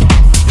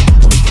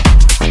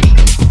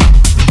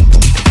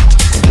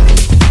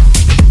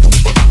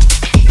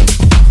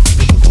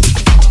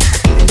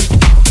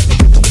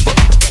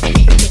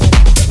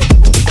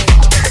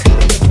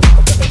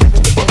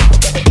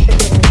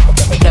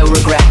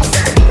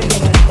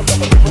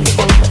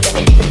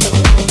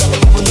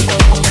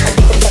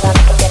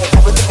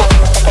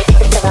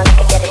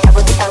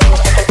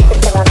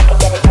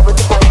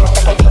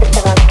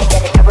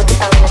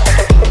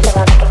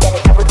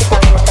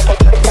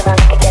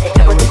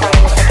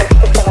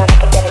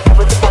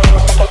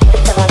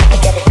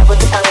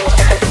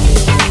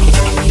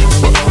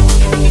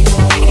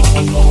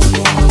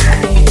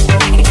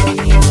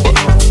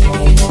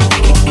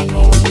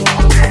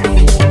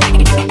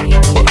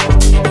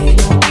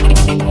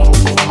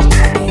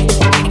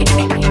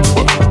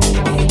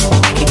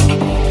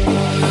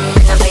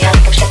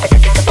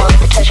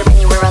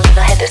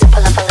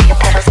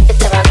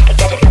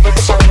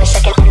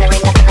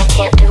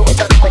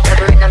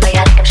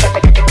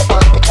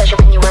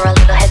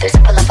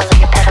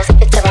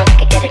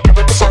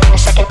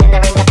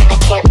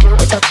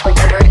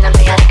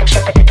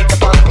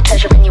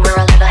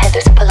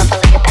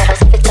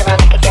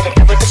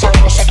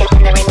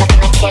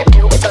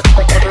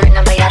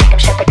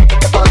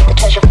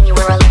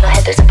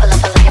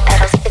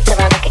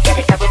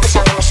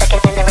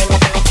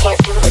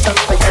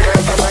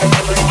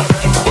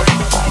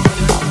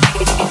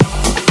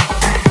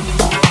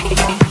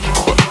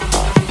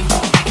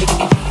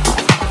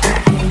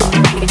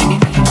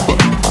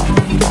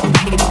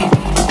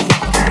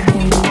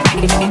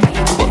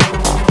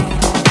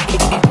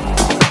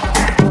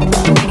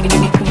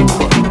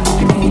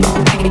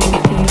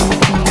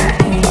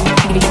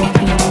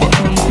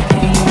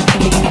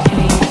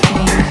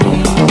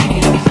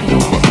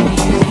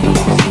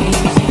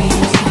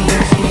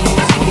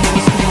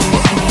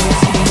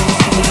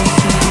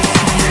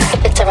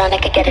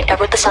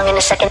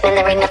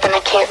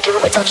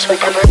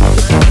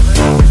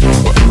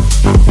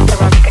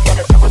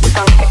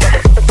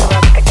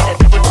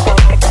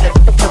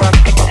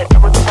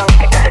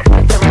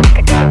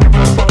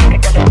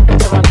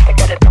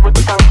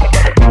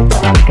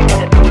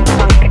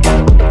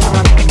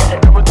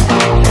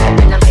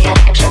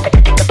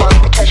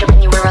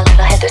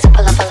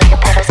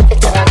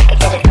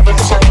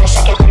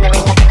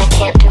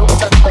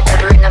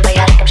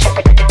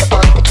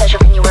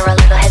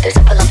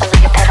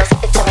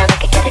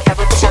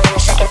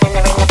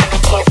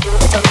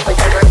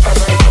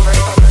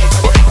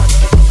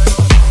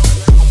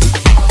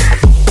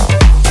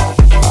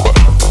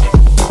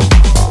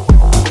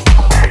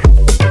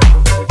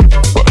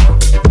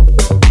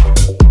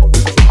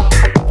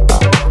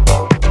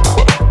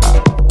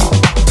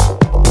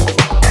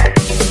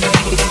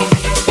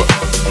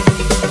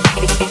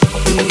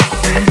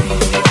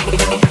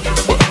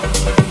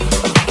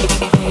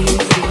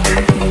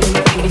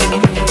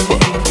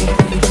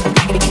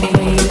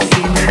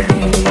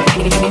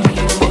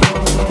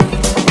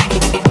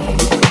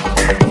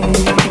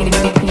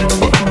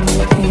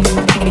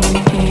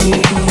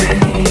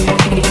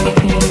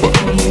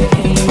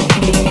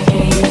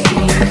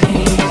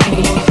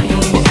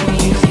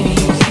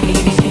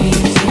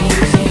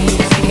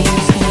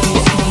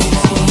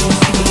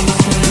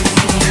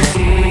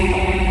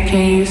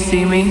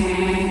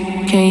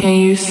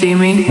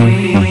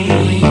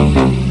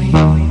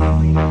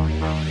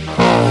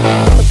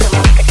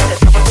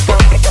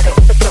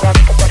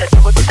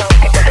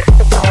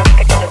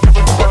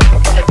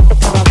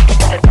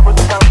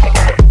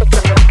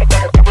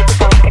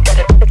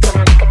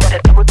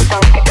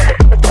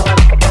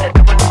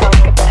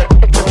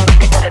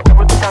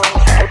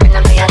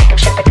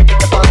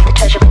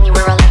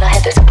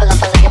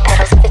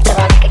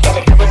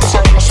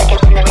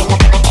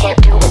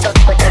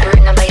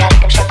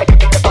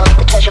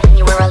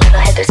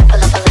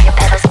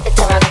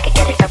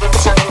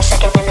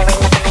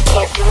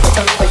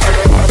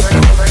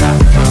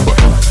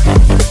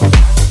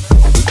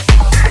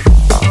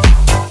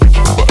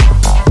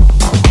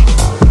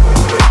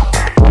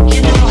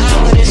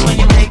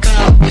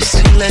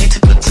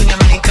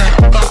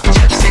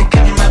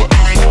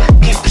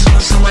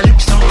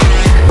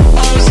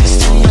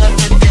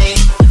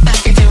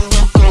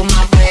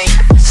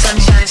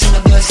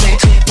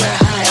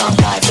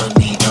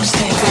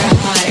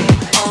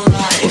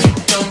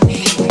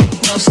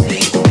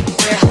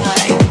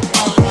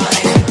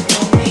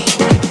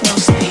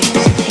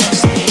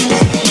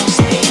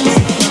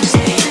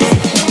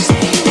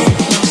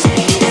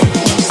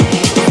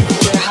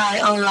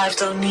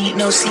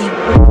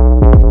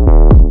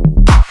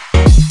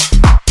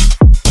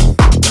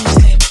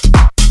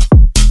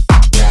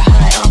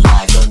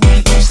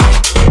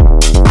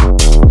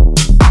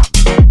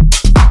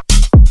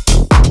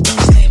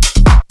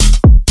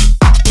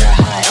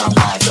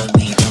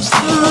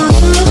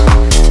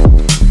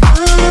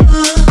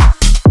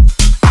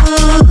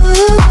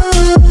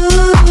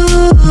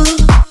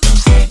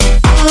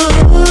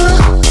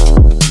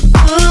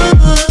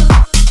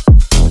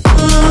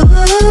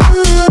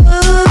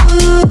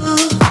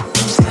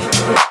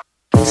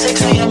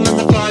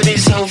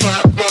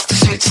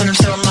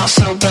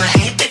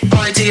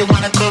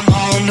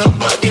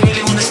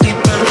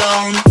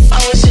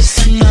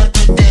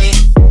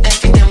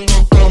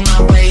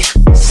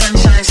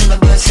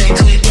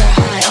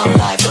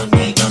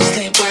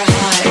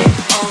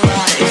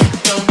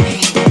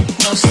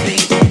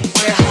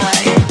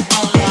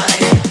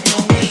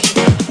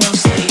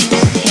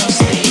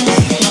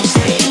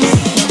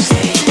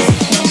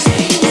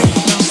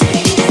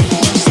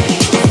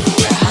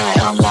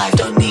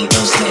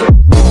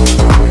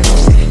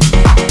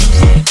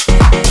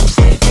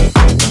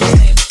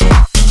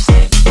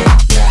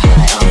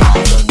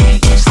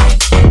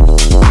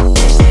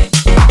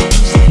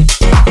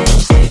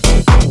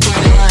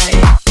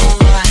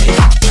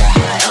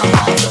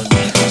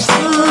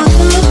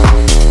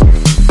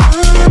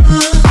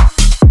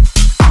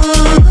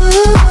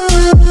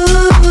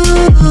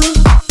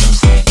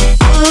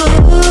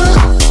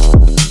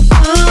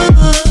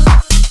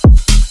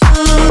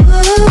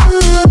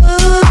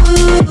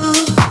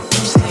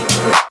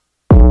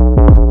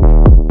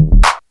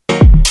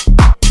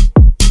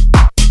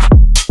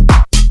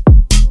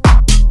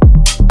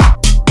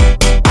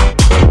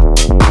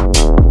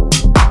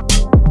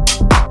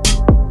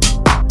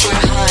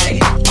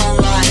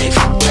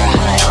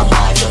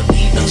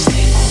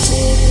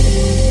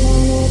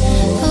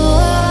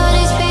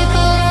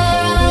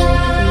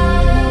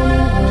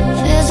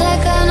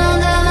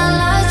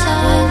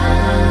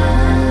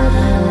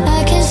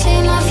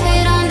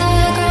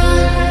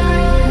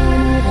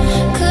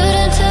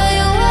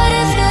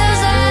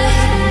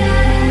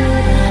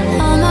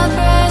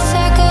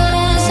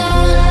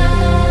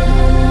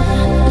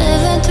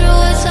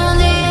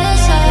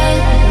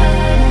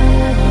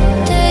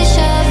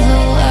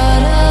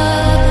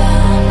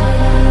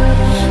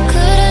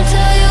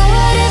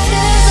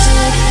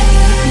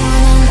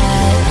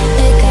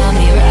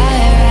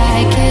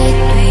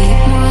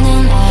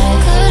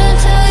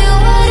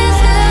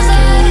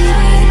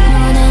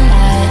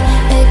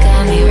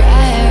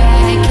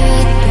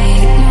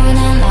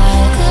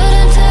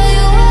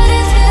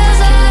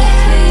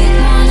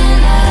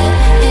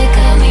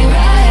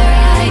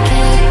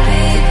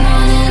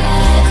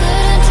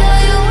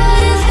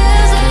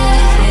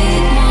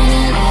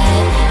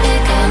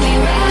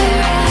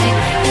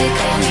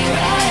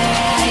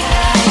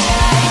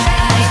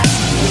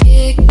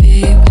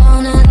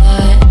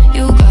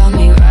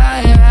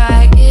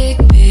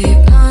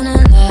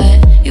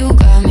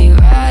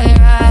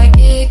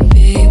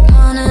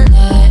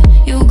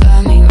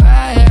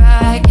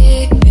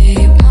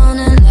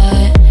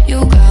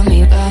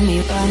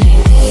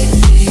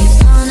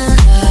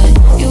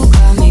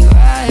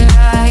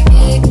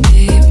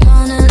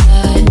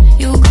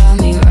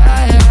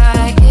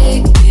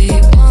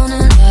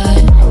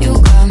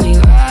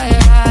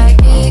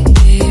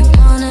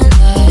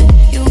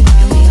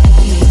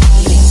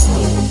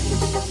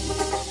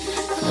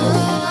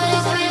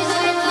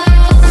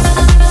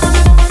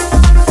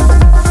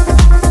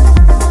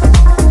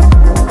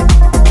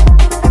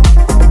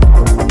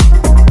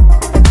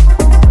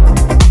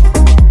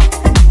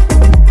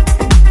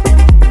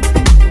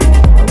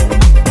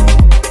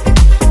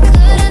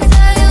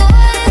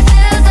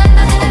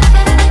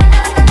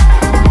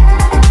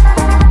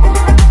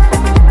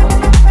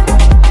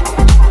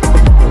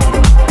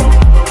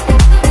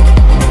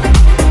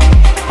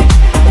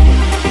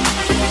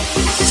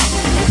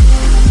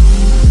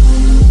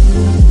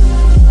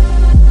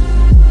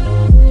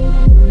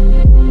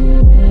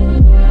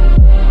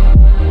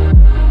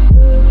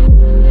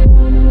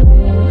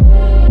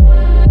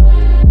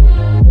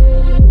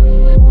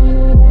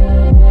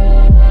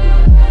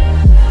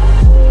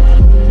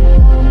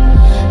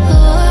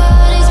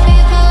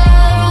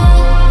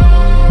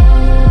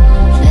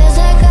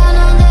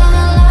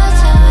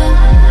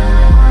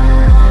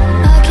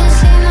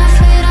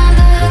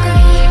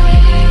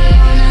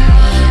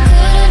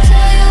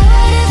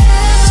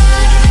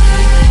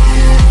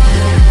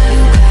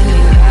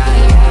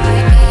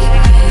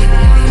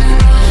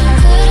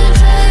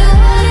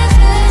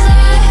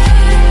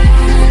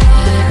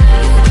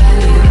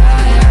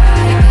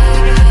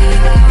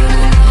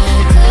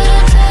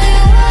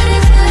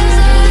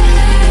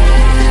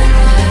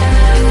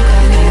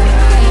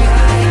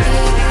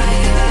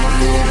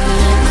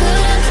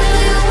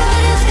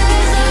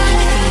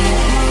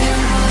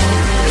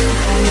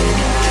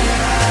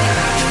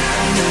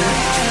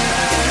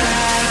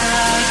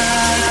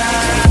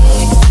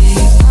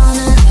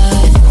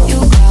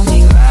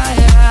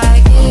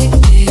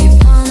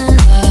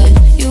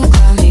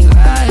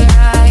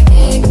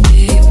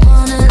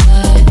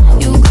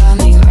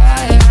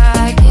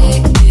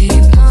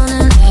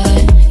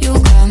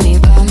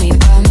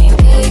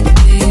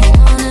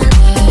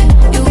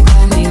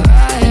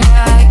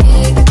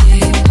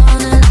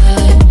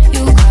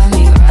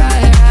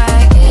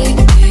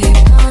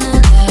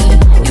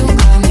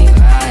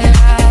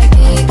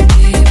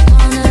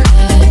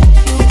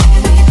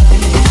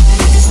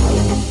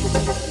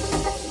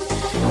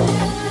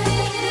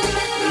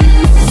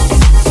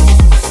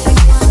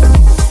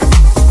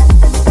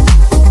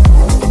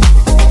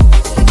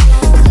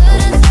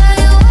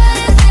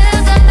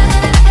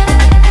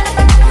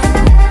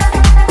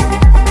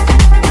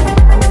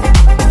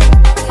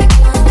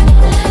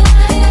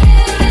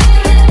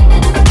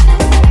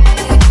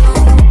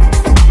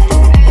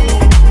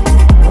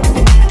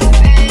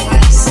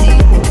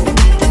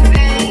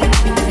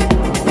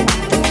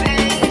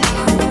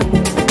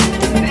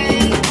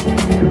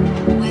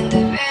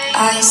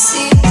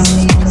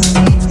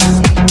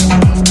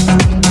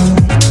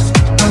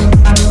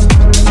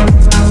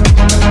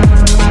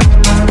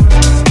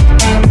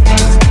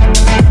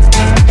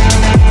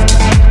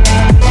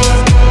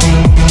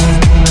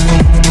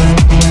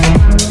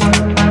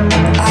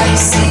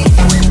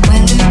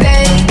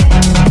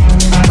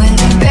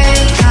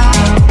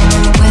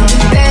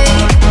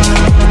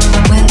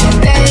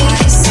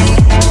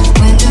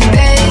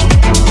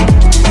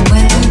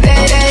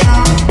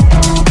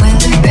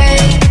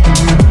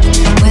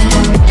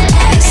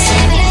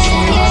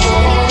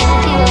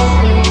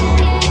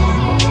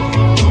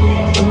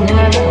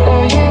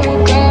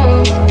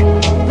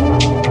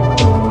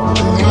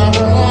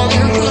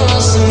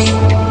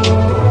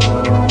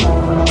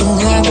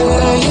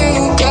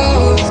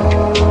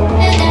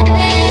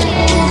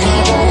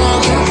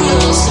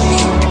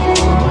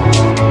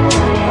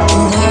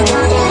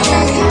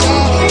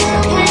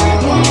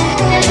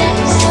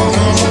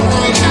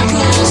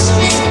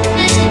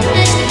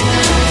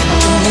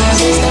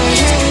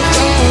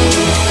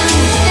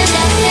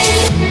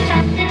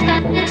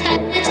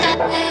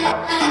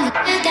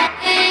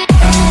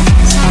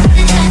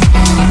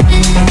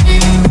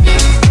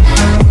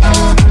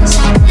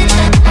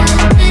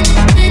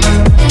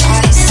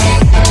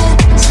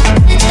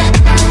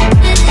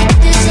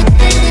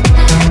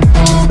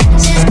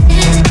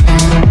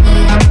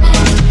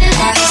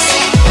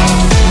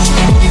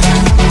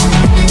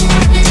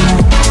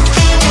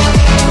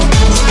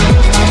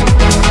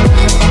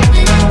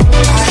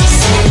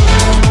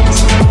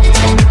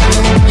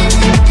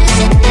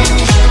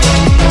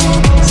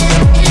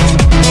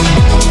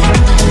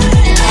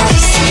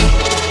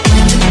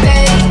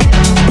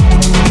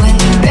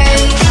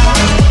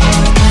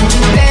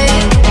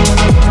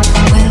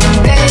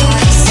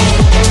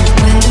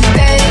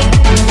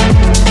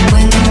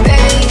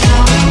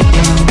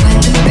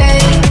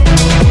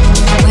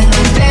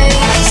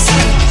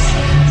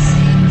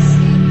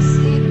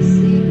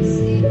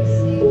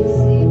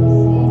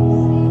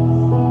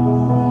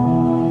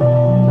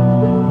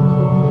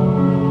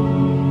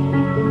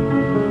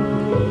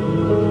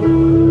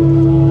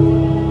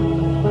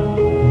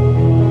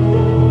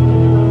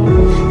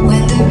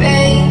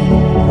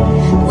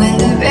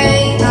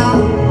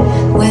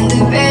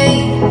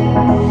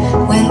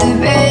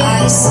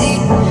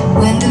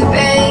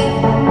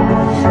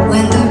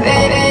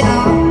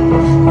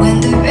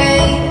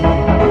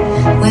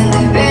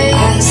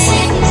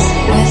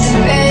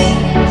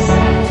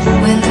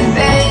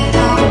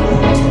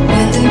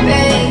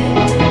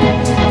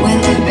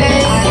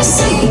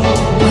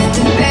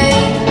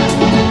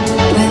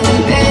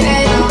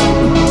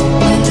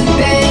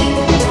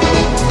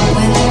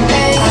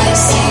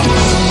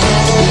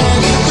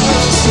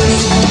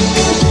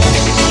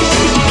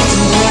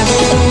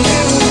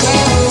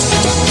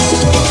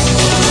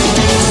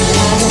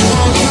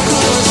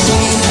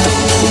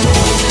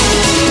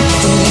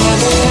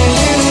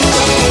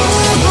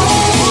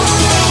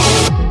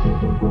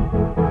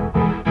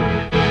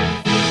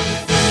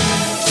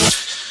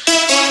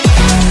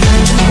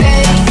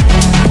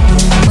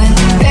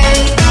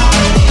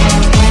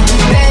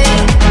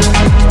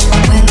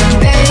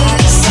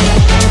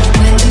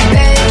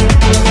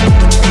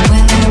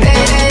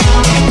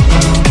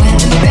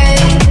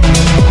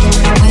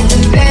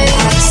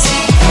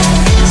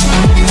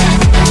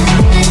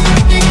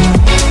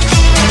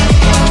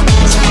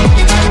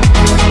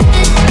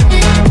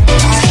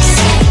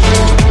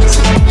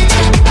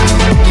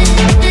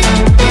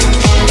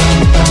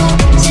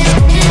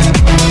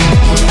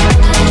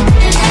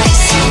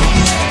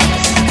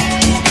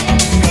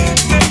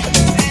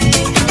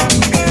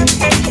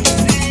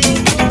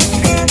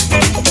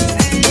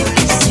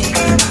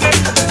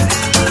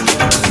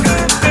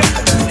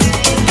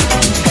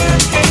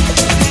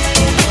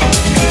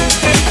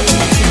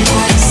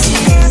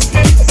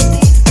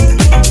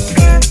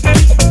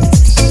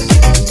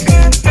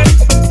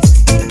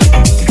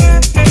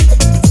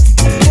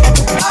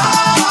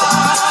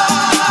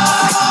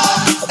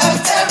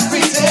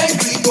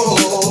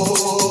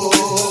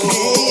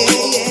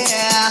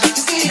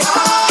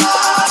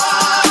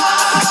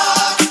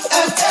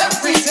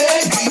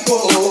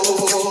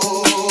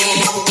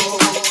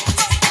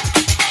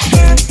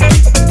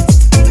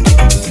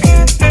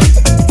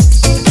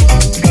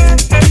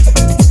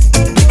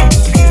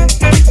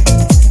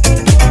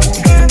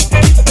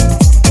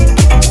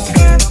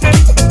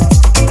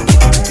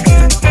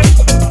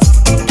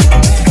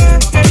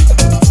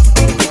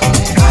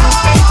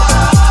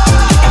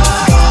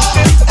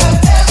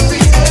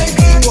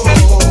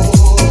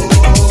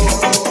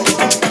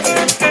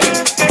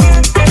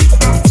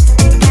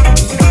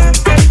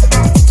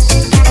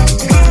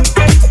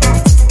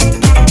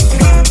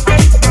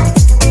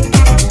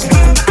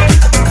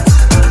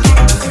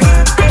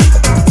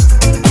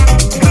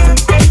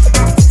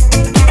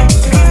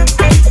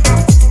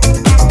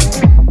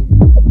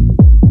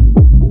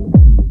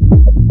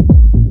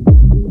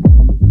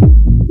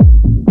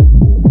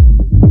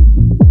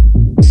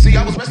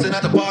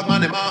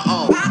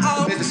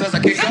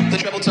 the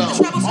treble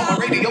tone.